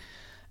day.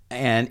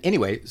 And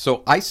anyway,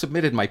 so I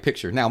submitted my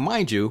picture. Now,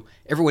 mind you,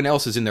 everyone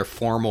else is in their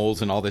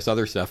formals and all this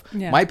other stuff.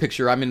 Yeah. My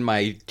picture, I'm in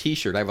my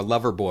T-shirt. I have a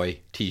Loverboy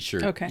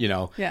T-shirt. Okay.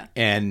 Yeah.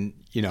 And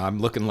I'm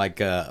looking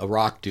like a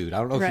rock dude. I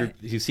don't know if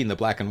you've seen the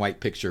black and white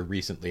picture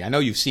recently. I know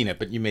you've seen it,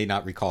 but you may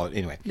not recall it.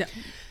 Anyway. Yeah.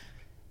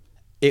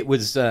 It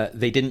was,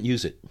 they didn't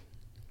use it.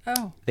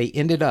 Oh. They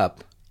ended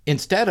up,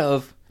 instead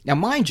of, now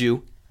mind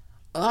you,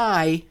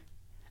 I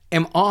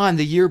am on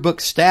the yearbook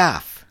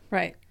staff.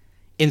 Right.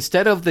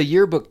 Instead of the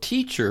yearbook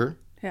teacher,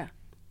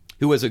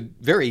 who was a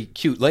very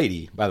cute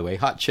lady, by the way,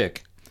 hot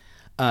chick,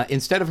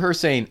 instead of her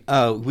saying,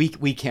 oh,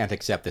 we can't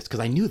accept this, because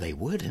I knew they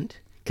wouldn't,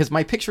 because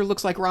my picture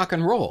looks like rock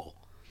and roll.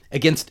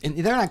 against, and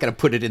they're not going to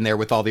put it in there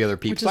with all the other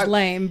people. Which is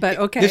lame, but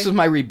okay. This is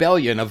my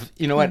rebellion of,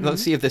 you know what,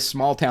 let's see if this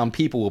small town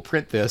people will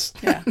print this.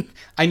 Yeah.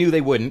 I knew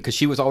they wouldn't, because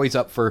she was always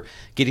up for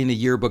getting a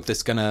yearbook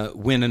that's going to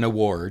win an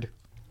award,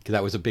 because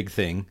that was a big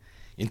thing,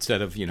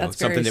 instead of, That's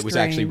something that was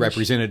actually strange.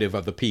 representative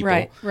of the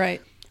people.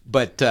 Right.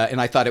 But, and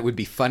I thought it would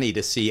be funny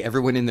to see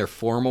everyone in their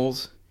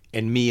formals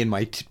and me in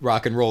my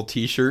rock and roll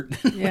t-shirt.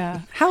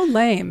 Yeah. How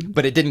lame.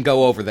 But it didn't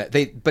go over that.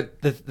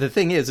 But the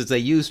thing is they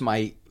used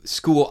my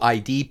school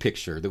ID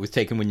picture that was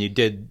taken when you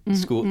did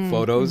school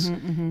photos.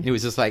 It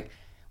was just like,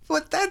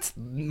 well, that's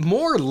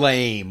more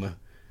lame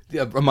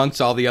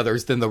amongst all the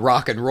others than the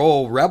rock and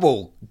roll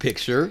rebel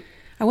picture.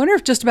 I wonder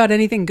if just about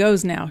anything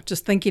goes now,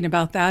 just thinking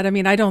about that. I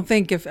mean, I don't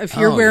think if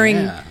you're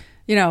wearing,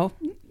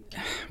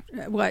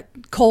 what,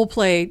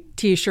 Coldplay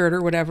t-shirt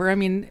or whatever, I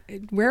mean,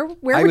 wear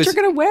what you're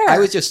going to wear. I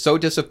was just so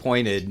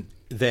disappointed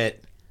that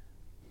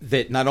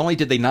not only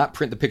did they not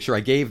print the picture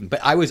I gave them, but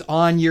I was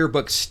on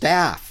yearbook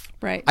staff.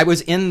 Right. I was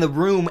in the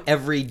room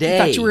every day. I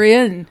thought you were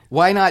in.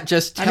 Why not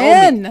just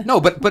tell me? No,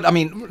 but I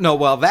mean, no,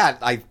 well, that,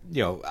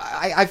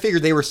 I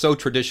figured they were so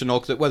traditional,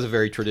 because it was a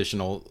very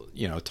traditional,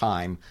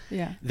 time,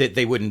 that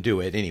they wouldn't do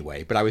it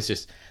anyway. But I was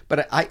just,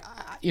 I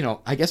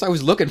guess I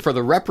was looking for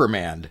the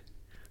reprimand,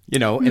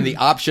 and the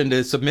option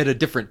to submit a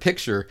different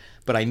picture,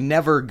 but I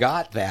never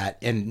got that.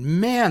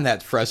 And man,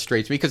 that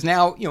frustrates me, because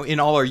now,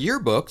 in all our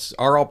yearbooks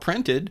are all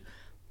printed.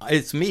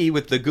 It's me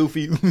with the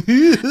goofy.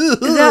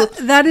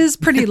 that is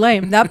pretty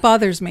lame. That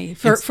bothers me.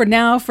 For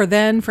now, for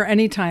then, for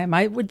any time.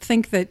 I would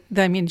think that,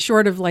 I mean,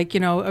 short of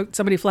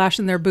somebody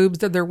flashing their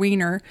boobs or their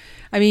wiener,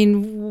 I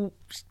mean,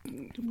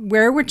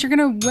 wear what you're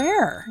going to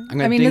wear.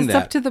 I mean, it's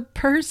up to the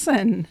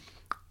person.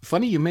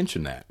 Funny you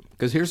mention that,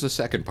 because here's the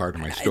second part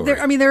of my story.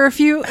 There are a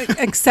few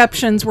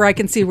exceptions where I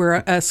can see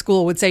where a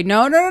school would say,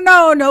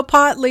 no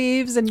pot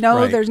leaves, and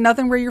there's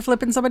nothing where you're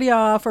flipping somebody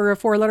off or a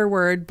 4-letter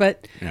word,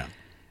 but... Yeah.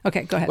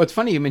 Okay, go ahead. Well, it's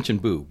funny you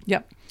mentioned boob.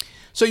 Yep.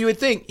 So you would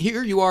think,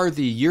 here you are,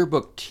 the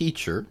yearbook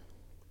teacher,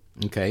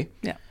 okay?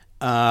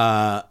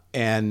 Yeah.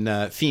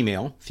 And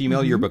female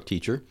yearbook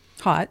teacher.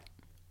 Hot.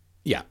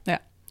 Yeah. Yeah.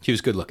 She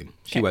was good looking.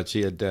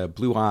 She had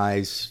blue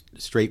eyes,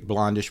 straight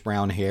blondish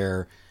brown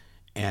hair,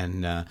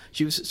 and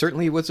she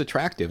certainly was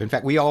attractive. In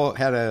fact, we all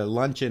had a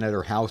luncheon at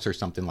her house or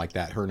something like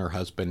that. Her and her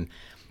husband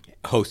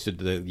hosted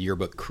the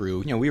yearbook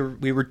crew.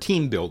 We were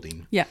team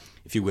building,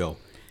 if you will,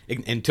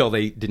 until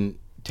they didn't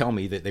tell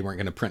me that they weren't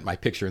going to print my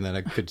picture and then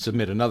I could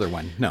submit another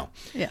one. No.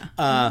 Yeah.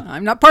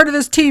 I'm not part of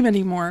this team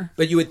anymore.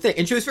 But you would think.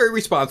 And she was very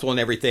responsible and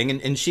everything.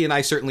 And she and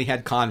I certainly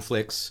had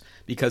conflicts,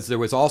 because there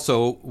was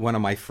also one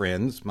of my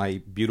friends,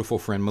 my beautiful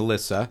friend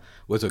Melissa,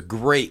 was a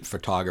great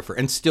photographer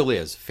and still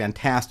is.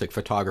 Fantastic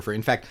photographer.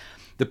 In fact,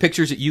 the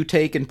pictures that you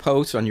take and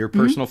post on your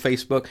personal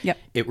Facebook,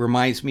 it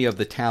reminds me of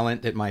the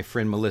talent that my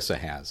friend Melissa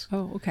has.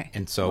 Oh, okay.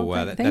 And so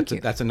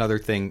that's another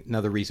thing,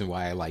 another reason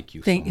why I like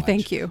you so much.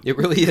 Thank you. It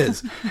really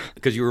is,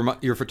 because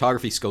your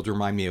photography skills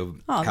remind me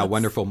of how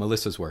wonderful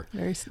Melissa's were.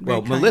 Very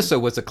well, kind. Melissa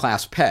was a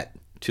class pet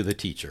to the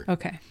teacher.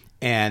 Okay.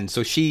 And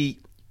so she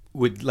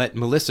would let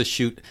Melissa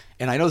shoot,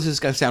 and I know this is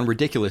going to sound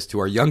ridiculous to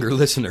our younger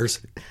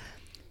listeners.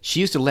 She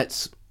used to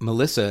let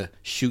Melissa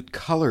shoot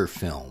color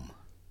film.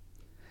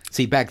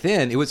 See, back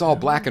then, it was all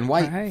black and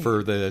white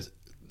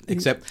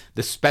except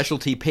the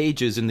specialty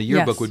pages in the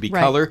yearbook would be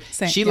color.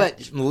 She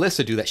let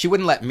Melissa do that. She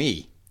wouldn't let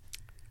me.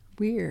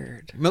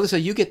 Weird. Melissa,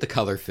 you get the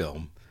color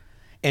film.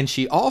 And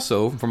she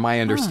also, from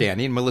my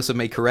understanding, Melissa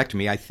may correct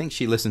me, I think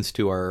she listens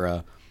to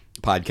our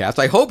podcast.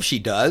 I hope she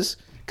does.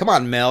 Come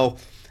on, Mel.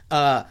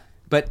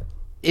 But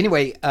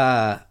anyway,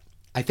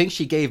 I think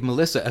she gave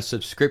Melissa a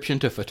subscription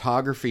to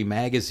Photography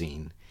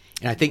Magazine.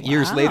 And I think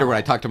years later when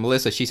I talked to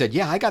Melissa, she said,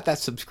 I got that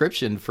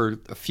subscription for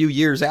a few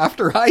years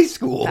after high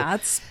school.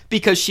 That's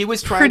because she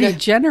was trying pretty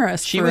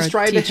generous. She was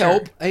trying to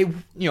help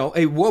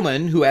a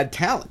woman who had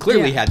talent,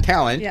 clearly had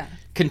talent,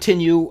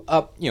 continue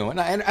up, and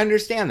I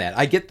understand that.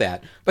 I get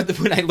that. But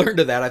when I learned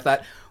of that, I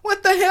thought,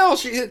 what the hell?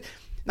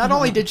 Not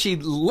only did she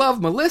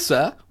love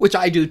Melissa, which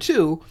I do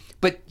too,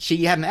 but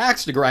she had an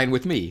axe to grind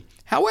with me.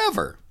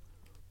 However,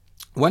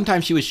 one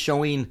time she was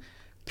showing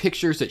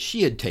pictures that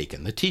she had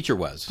taken, the teacher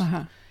was.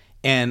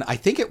 And I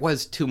think it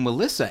was to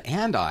Melissa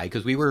and I,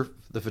 because we were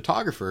the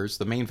photographers,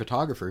 the main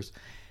photographers.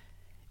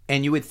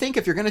 And you would think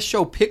if you're going to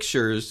show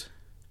pictures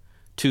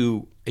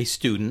to a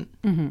student,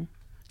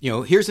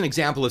 here's an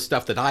example of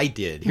stuff that I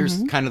did.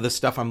 Here's kind of the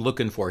stuff I'm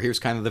looking for. Here's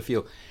kind of the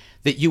feel.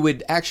 That you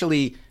would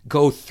actually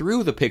go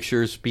through the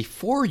pictures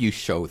before you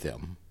show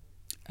them.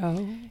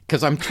 Oh.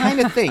 Because I'm trying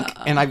to think,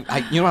 and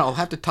I'll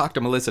have to talk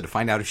to Melissa to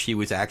find out if she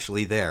was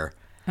actually there.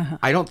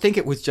 I don't think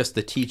it was just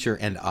the teacher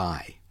and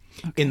I.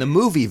 Okay. In the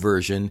movie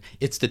version,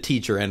 it's the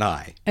teacher and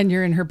I. And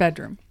you're in her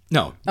bedroom?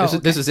 No,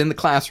 this is in the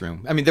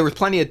classroom. I mean, there was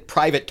plenty of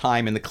private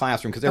time in the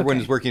classroom because everyone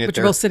was working at but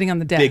their you're both sitting on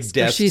the desk. Big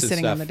desks. She's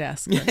sitting on the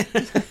desk.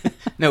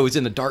 No, it was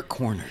in the dark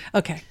corner.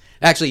 Okay.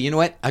 Actually, you know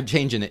what? I'm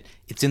changing it.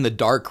 It's in the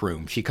dark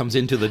room. She comes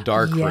into the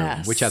dark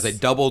room, which has a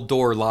double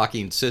door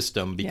locking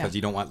system because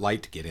you don't want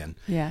light to get in.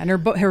 Yeah, and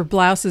her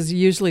blouse is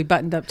usually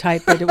buttoned up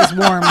tight, but it was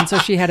warm, and so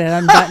she had it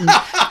unbuttoned.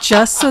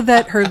 just so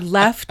that her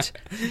left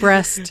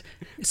breast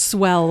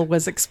swell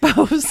was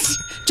exposed.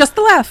 Just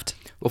the left.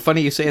 Well,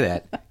 funny you say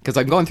that, because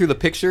I'm going through the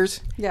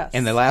pictures, Yes.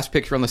 and the last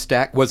picture on the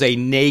stack was a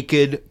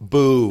naked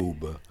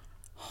boob.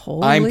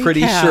 Holy I'm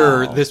pretty cow.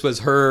 sure this was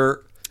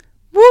her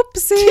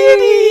Whoopsie.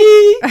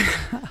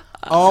 titty.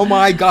 Oh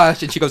my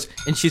gosh! And she goes,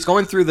 and she's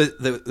going through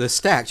the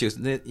stack. She goes,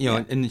 and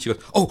then she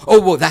goes, oh,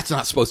 well, that's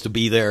not supposed to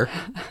be there.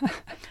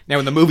 Now,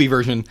 in the movie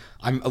version,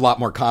 I'm a lot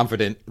more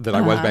confident than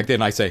I was back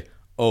then. I say,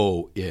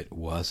 oh, it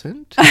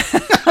wasn't.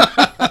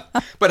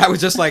 But I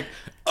was just like,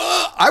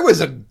 I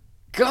was a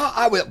god.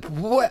 I was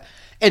what?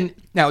 And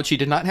now she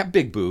did not have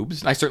big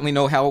boobs, and I certainly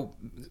know how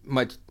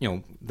much,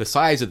 the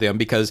size of them,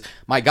 because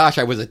my gosh,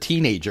 I was a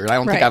teenager, and I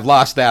don't think Right. I've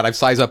lost that. I've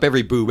sized up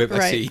every boob I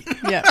Right. see.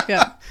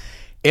 Yeah.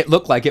 It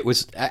looked like it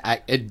was.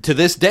 To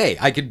this day,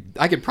 I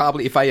could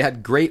probably, if I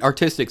had great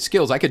artistic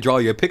skills, I could draw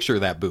you a picture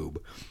of that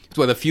boob. It's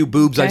one of the few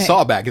boobs I Okay.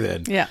 saw back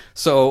then. Yeah.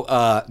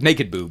 So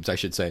naked boobs, I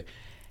should say.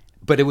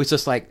 But it was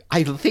just like,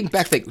 I think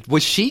back,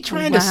 was she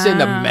trying to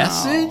send a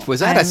message? Was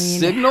that a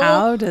signal?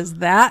 How does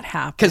that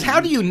happen? Because how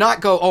do you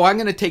not go, I'm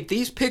going to take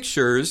these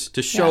pictures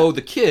to show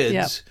the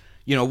kids,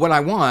 what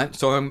I want.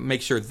 So I'm going to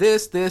make sure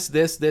this,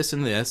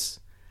 and this.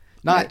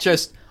 Not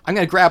just, I'm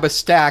going to grab a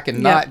stack and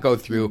not go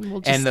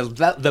through. And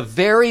the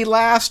very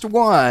last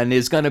one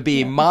is going to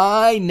be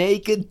my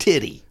naked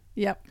titty.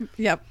 Yep.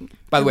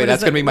 By the way, What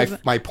that's is going to it? be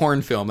my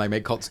porn film I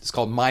make. It's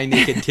called My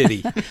Naked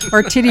Titty.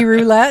 Or titty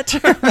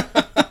roulette.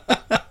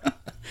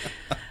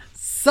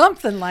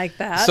 Something like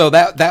that. So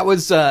that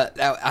was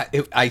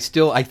I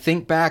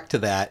think back to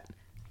that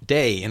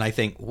day, and I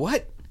think,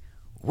 what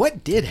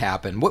did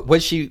happen?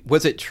 Was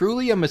it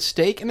truly a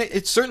mistake? And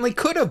it certainly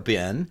could have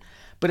been,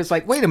 but it's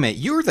like, wait a minute,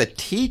 you're the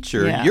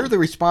teacher, you're the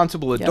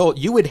responsible adult.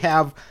 You would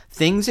have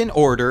things in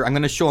order. I'm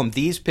going to show them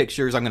these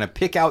pictures. I'm going to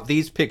pick out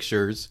these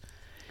pictures.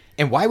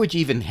 And why would you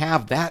even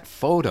have that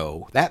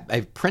photo,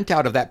 a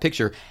printout of that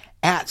picture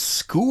at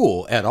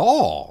school at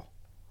all?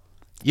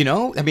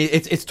 I mean,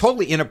 it's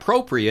totally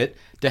inappropriate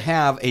to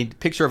have a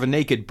picture of a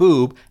naked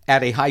boob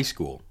at a high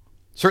school.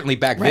 Certainly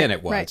back then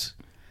it was. Right.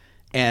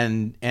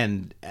 And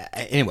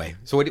anyway,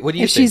 so what do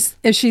you think?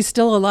 If she's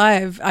still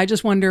alive, I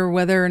just wonder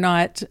whether or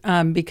not,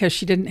 because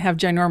she didn't have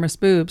ginormous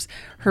boobs,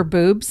 her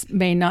boobs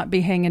may not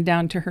be hanging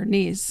down to her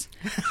knees.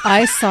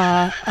 I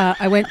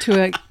went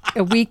to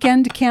a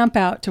weekend camp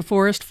out to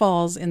Forest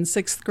Falls in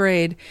 6th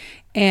grade,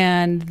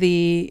 and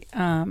the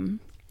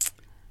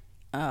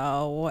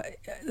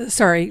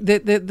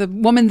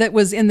woman that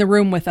was in the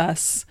room with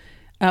us,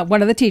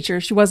 one of the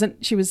teachers, she was,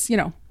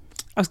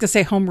 I was going to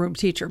say homeroom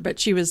teacher, but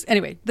she was,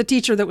 anyway, the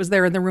teacher that was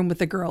there in the room with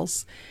the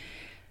girls.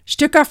 She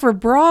took off her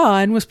bra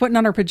and was putting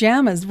on her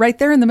pajamas right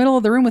there in the middle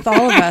of the room with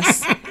all of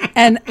us.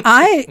 And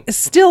I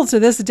still, to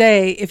this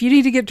day, if you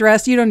need to get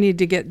dressed, you don't need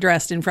to get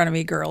dressed in front of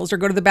me, girls, or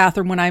go to the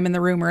bathroom when I'm in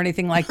the room or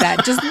anything like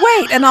that. Just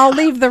wait and I'll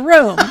leave the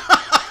room.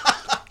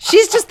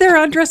 She's just there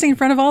undressing in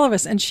front of all of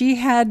us, and she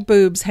had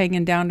boobs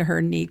hanging down to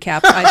her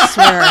kneecap, I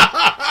swear.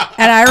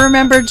 And I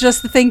remember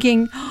just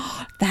thinking,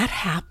 that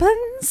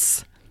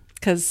happens?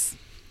 Because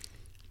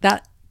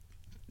that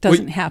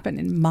doesn't happen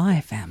in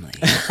my family.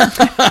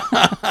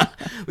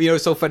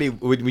 It's so funny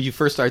when you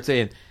first start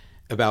saying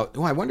about,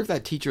 I wonder if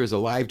that teacher is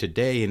alive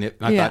today. And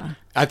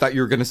I thought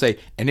you were going to say,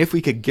 and if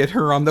we could get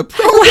her on the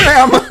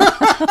program.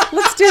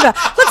 Let's do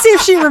that. Let's see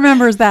if she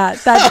remembers that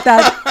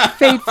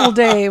fateful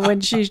day when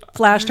she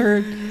flashed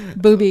her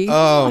boobie.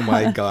 Oh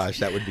my gosh,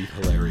 that would be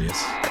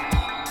hilarious.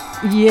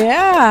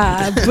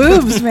 Yeah,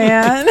 boobs,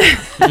 man.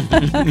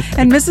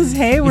 And Mrs.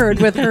 Hayward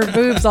with her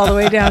boobs all the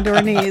way down to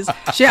her knees.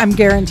 I'm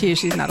guarantee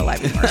she's not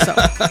alive anymore, so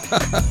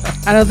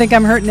I don't think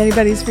I'm hurting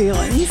anybody's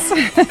feelings.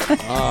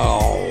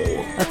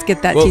 Oh. Let's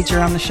get that teacher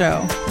on the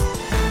show.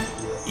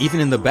 Even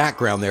in the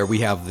background there, we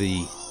have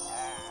the...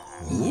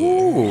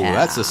 Ooh,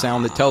 that's the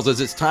sound that tells us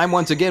it's time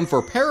once again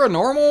for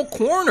Paranormal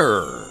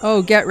Corner.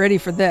 Oh, get ready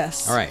for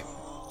this. All right.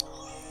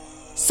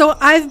 So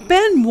I've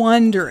been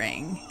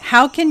wondering,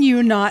 how can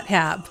you not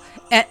have...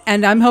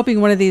 And I'm hoping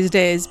one of these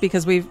days,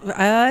 because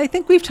I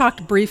think we've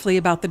talked briefly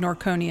about the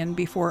Norconian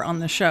before on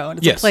the show. And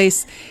it's a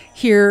place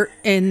here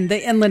in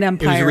the Inland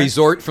Empire. It was a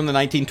resort from the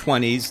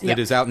 1920s that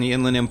is out in the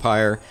Inland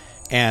Empire,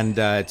 and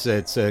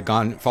it's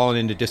fallen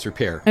into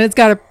disrepair. And it's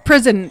got a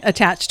prison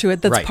attached to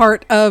it that's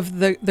part of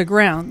the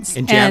grounds.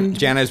 And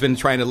Jana has been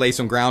trying to lay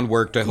some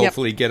groundwork to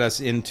hopefully get us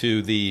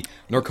into the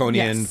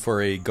Norconian for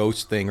a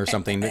ghost thing or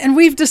something. And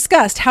we've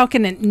discussed, how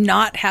can it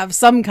not have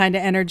some kind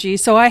of energy?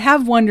 So I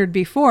have wondered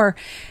before...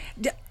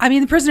 I mean,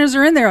 the prisoners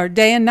are in there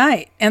day and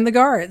night, and the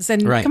guards.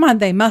 And come on,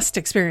 they must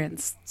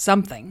experience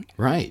something.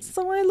 Right.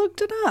 So I looked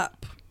it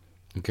up.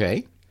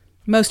 Okay.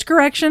 Most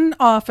correction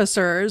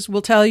officers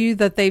will tell you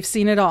that they've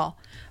seen it all.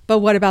 But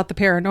what about the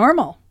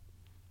paranormal?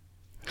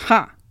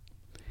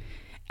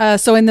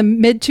 So in the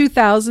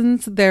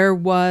mid-2000s, there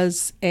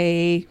was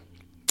a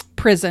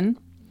prison.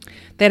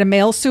 They had a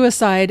male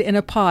suicide in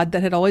a pod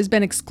that had always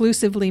been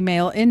exclusively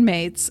male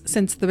inmates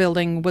since the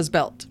building was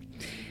built.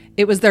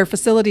 It was their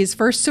facility's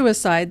first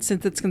suicide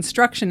since its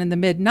construction in the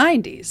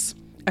mid-90s.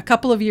 A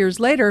couple of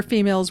years later,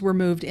 females were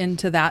moved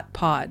into that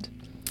pod.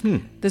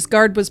 This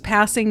guard was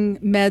passing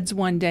meds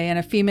one day, and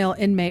a female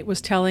inmate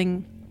was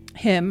telling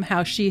him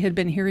how she had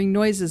been hearing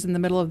noises in the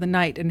middle of the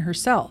night in her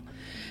cell.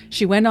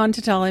 She went on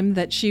to tell him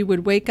that she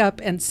would wake up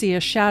and see a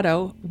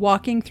shadow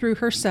walking through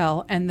her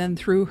cell and then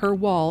through her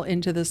wall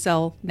into the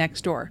cell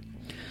next door.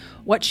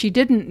 What she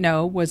didn't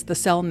know was the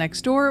cell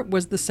next door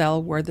was the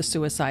cell where the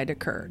suicide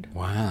occurred.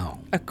 Wow.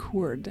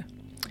 Occurred.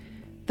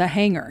 The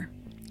hangar.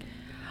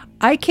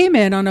 I came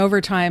in on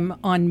overtime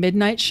on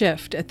midnight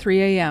shift at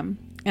 3 a.m.,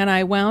 and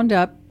I wound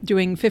up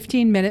doing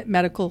 15-minute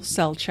medical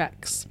cell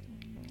checks.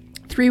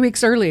 3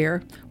 weeks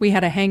earlier, we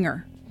had a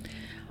hangar.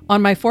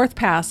 On my fourth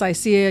pass, I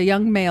see a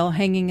young male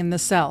hanging in the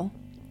cell.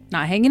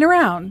 Not hanging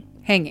around,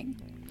 hanging.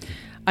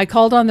 I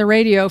called on the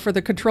radio for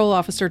the control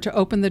officer to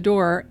open the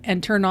door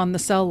and turn on the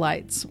cell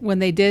lights. When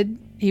they did,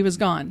 he was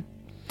gone.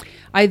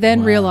 I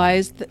then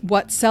realized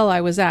what cell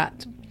I was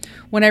at.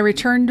 When I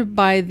returned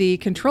by the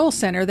control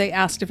center, they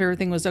asked if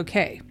everything was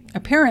okay.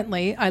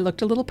 Apparently, I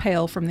looked a little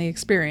pale from the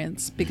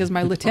experience because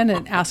my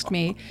lieutenant asked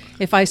me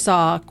if I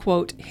saw,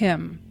 quote,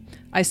 him.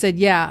 I said,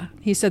 yeah.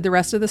 He said the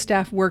rest of the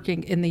staff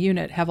working in the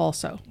unit have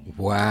also.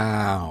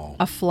 Wow.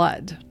 A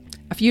flood.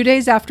 A few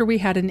days after we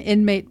had an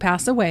inmate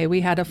pass away,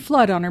 we had a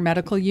flood on our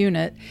medical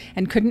unit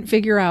and couldn't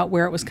figure out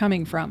where it was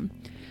coming from.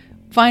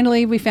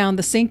 Finally, we found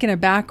the sink in a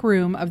back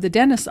room of the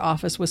dentist's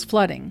office was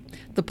flooding.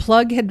 The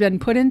plug had been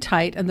put in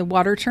tight and the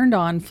water turned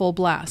on full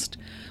blast.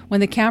 When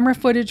the camera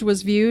footage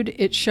was viewed,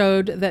 it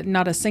showed that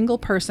not a single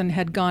person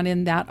had gone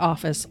in that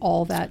office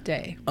all that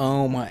day.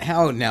 Oh my!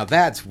 How now?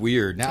 That's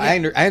weird. Now I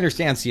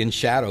understand seeing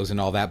shadows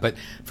and all that, but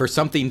for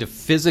something to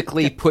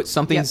physically put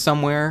something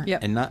somewhere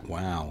and not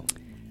wow.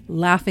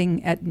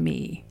 Laughing at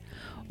me.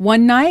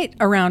 One night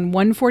around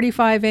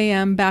 1:45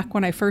 a.m. back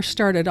when I first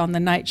started on the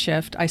night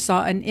shift, I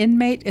saw an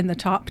inmate in the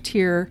top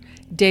tier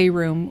day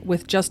room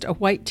with just a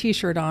white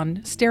t-shirt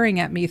on staring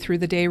at me through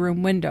the day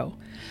room window.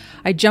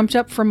 I jumped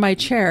up from my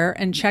chair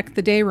and checked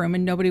the day room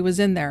and nobody was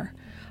in there.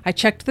 I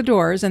checked the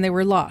doors and they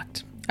were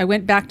locked. I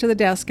went back to the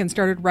desk and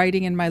started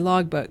writing in my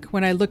logbook.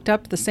 When I looked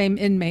up, the same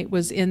inmate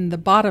was in the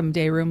bottom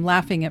day room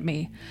laughing at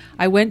me.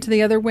 I went to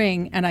the other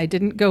wing and I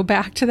didn't go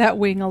back to that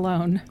wing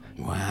alone.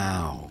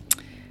 Wow.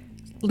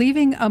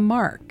 Leaving a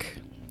mark.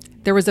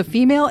 There was a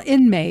female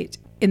inmate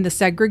in the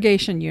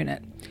segregation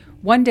unit.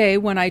 One day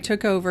when I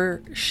took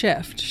over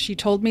shift, she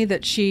told me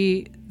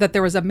that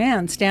there was a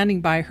man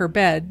standing by her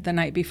bed the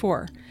night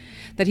before,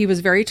 that he was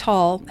very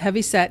tall,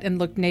 heavy-set, and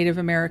looked Native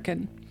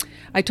American.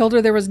 I told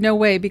her there was no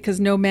way because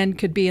no men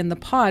could be in the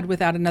pod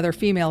without another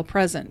female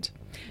present.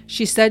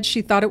 She said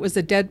she thought it was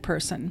a dead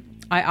person.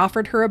 I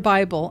offered her a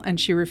Bible and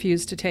she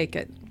refused to take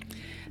it.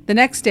 The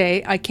next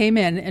day, I came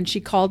in and she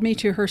called me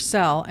to her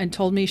cell and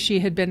told me she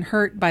had been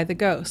hurt by the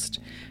ghost.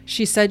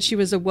 She said she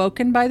was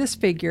awoken by this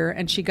figure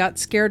and she got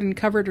scared and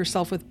covered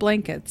herself with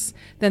blankets.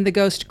 Then the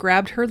ghost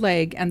grabbed her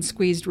leg and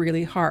squeezed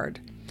really hard.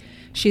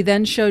 She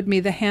then showed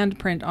me the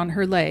handprint on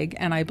her leg,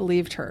 and I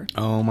believed her.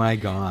 Oh, my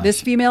gosh.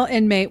 This female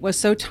inmate was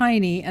so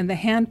tiny, and the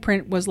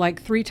handprint was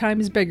like 3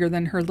 times bigger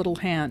than her little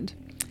hand.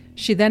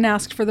 She then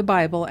asked for the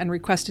Bible and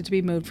requested to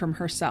be moved from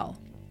her cell.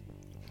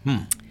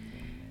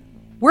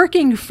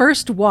 Working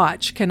first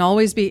watch can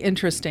always be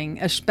interesting,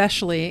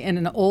 especially in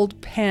an old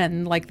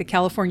pen like the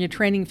California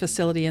Training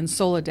Facility in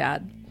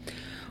Soledad.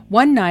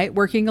 One night,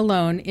 working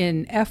alone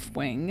in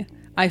F-Wing,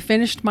 I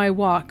finished my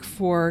walk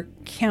for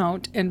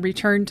count and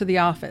returned to the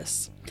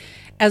office.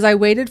 As I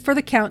waited for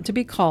the count to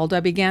be called, I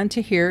began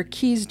to hear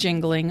keys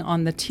jingling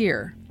on the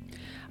tier.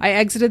 I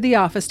exited the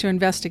office to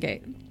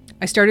investigate.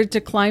 I started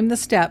to climb the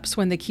steps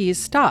when the keys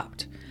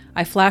stopped.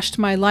 I flashed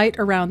my light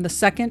around the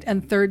second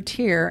and third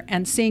tier,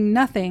 and seeing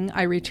nothing,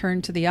 I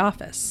returned to the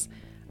office.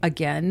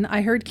 Again,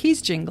 I heard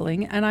keys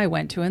jingling, and I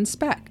went to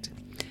inspect.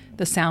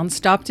 The sound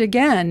stopped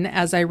again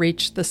as I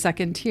reached the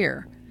second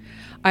tier.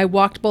 I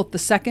walked both the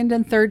second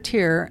and third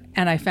tier,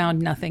 and I found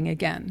nothing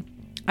again.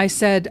 I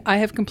said, I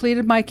have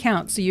completed my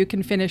count, so you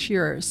can finish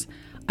yours.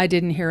 I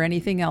didn't hear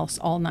anything else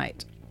all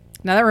night.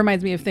 Now that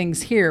reminds me of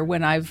things here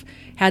when I've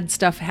had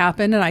stuff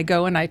happen and I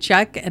go and I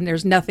check and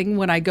there's nothing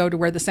when I go to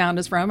where the sound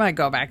is from. I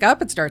go back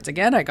up, it starts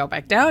again, I go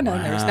back down,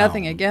 and there's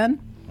nothing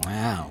again.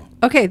 Wow.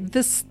 Okay,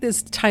 this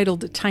is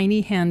titled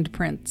Tiny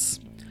Handprints.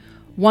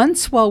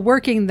 Once, while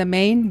working the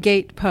main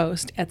gate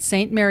post at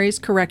St. Mary's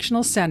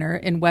Correctional Center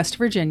in West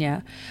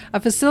Virginia, a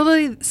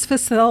facility that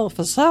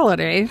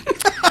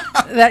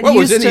what used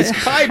was in to these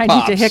pie I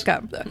pops? need to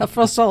hiccup. A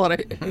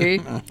facility.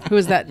 Who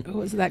was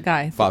that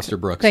guy? Foster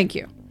Brooks. Thank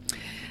you.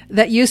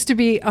 That used to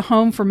be a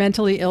home for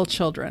mentally ill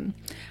children.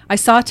 I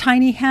saw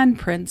tiny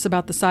handprints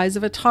about the size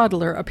of a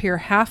toddler appear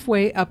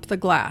halfway up the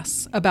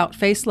glass, about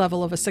face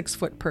level of a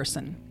 6-foot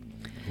person.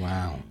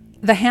 Wow.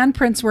 The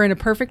handprints were in a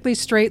perfectly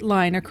straight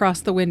line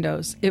across the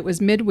windows. It was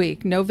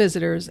midweek, no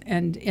visitors,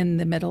 and in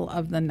the middle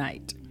of the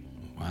night.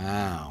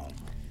 Wow.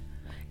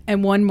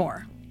 And one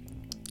more.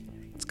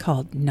 It's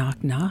called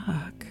Knock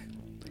Knock.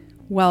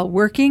 While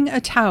working a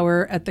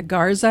tower at the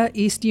Garza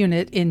East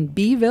Unit in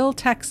Beeville,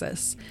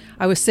 Texas,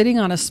 I was sitting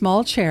on a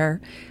small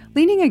chair,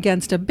 leaning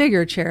against a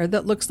bigger chair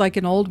that looks like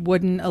an old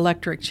wooden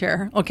electric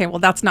chair. Okay, well,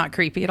 that's not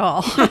creepy at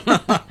all.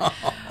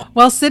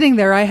 While sitting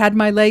there, I had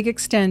my leg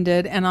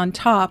extended and on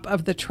top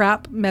of the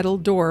trap metal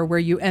door where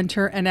you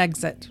enter and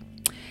exit.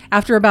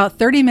 After about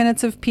 30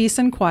 minutes of peace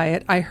and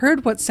quiet, I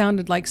heard what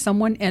sounded like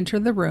someone enter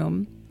the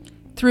room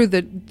through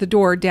the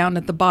door down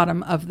at the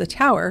bottom of the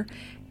tower.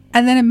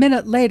 And then a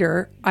minute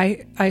later,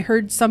 I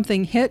heard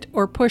something hit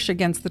or push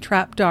against the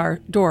trap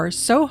door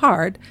so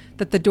hard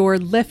that the door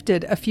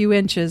lifted a few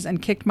inches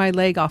and kicked my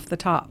leg off the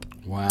top.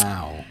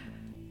 Wow.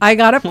 I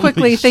got up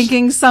quickly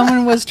thinking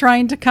someone was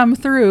trying to come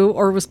through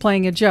or was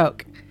playing a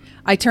joke.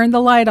 I turned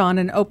the light on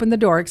and opened the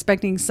door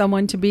expecting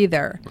someone to be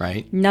there.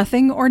 Right.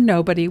 Nothing or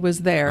nobody was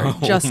there.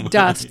 Just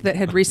dust that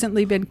had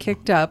recently been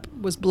kicked up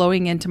was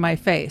blowing into my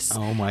face.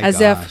 Oh my as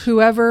gosh. if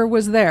whoever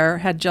was there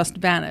had just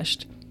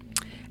vanished.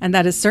 And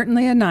that is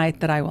certainly a night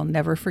that I will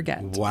never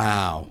forget.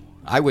 Wow.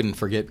 I wouldn't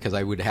forget because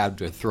I would have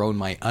to throw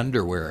my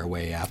underwear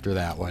away after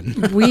that one.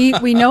 We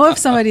know of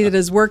somebody that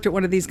has worked at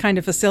one of these kind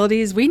of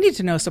facilities. We need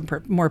to know some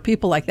more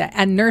people like that,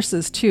 and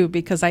nurses too,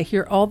 because I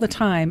hear all the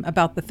time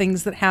about the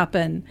things that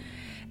happen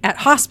at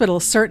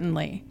hospitals,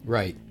 certainly,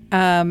 Right.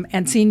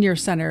 And senior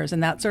centers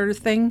and that sort of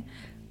thing.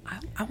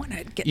 I want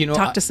to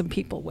talk to some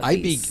people with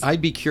these.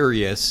 I'd be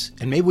curious,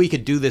 and maybe we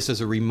could do this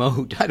as a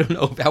remote. I don't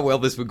know how well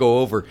this would go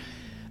over.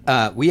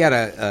 We had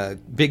a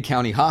big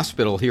county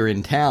hospital here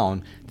in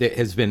town that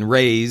has been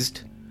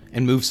raised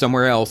and moved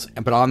somewhere else,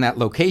 but on that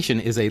location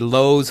is a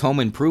Lowe's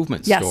home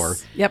improvement store.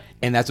 Yep.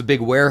 And that's a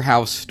big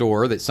warehouse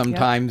store that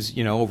sometimes,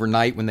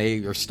 overnight when they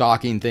are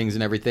stocking things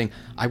and everything,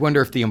 I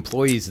wonder if the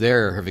employees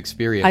there have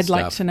experienced I'd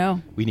stuff. like to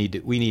know. We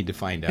need to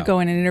find out. Go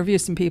in and interview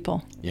some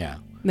people. Yeah.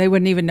 They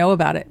wouldn't even know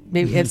about it.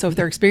 Maybe so if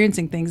they're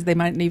experiencing things, they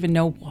mightn't even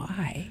know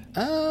why.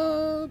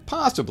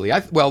 Possibly.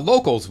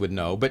 Locals would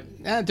know, but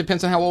it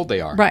depends on how old they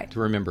are. Right.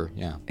 To remember.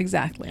 Yeah.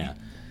 Exactly. Yeah.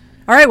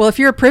 All right. Well, if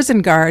you're a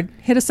prison guard,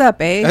 hit us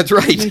up, eh? That's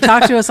right. You can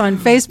talk to us on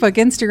Facebook,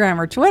 Instagram,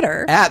 or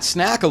Twitter. At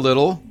Snack a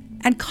Little.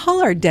 And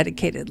call our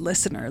dedicated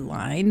listener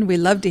line. We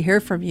love to hear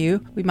from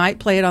you. We might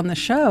play it on the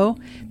show.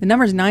 The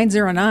number's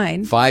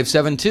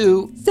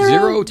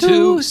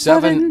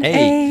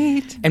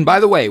 909-572-0278. And by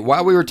the way,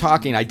 while we were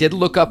talking, I did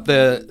look up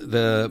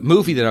the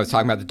movie that I was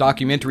talking about. The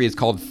documentary is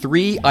called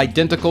 3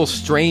 Identical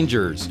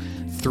Strangers.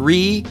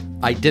 3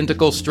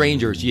 Identical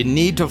Strangers. You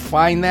need to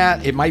find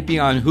that. It might be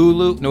on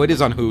Hulu. No, it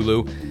is on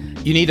Hulu.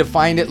 You need to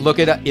find it, look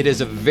it up. It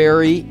is a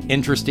very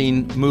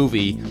interesting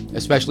movie,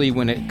 especially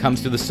when it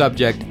comes to the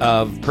subject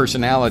of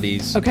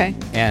personalities. Okay.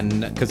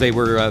 And because they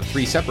were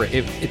 3 separate.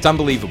 It's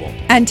unbelievable.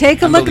 And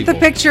take a look at the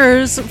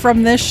pictures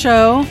from this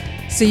show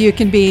so you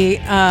can be,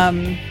 I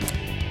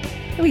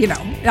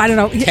don't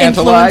know,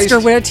 influenced or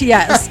what.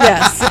 Yes.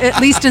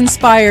 At least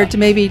inspired to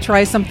maybe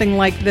try something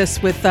like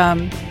this with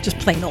just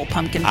plain old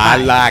pumpkin pie. I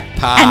like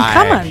pie. And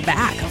come on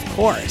back, of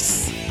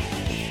course.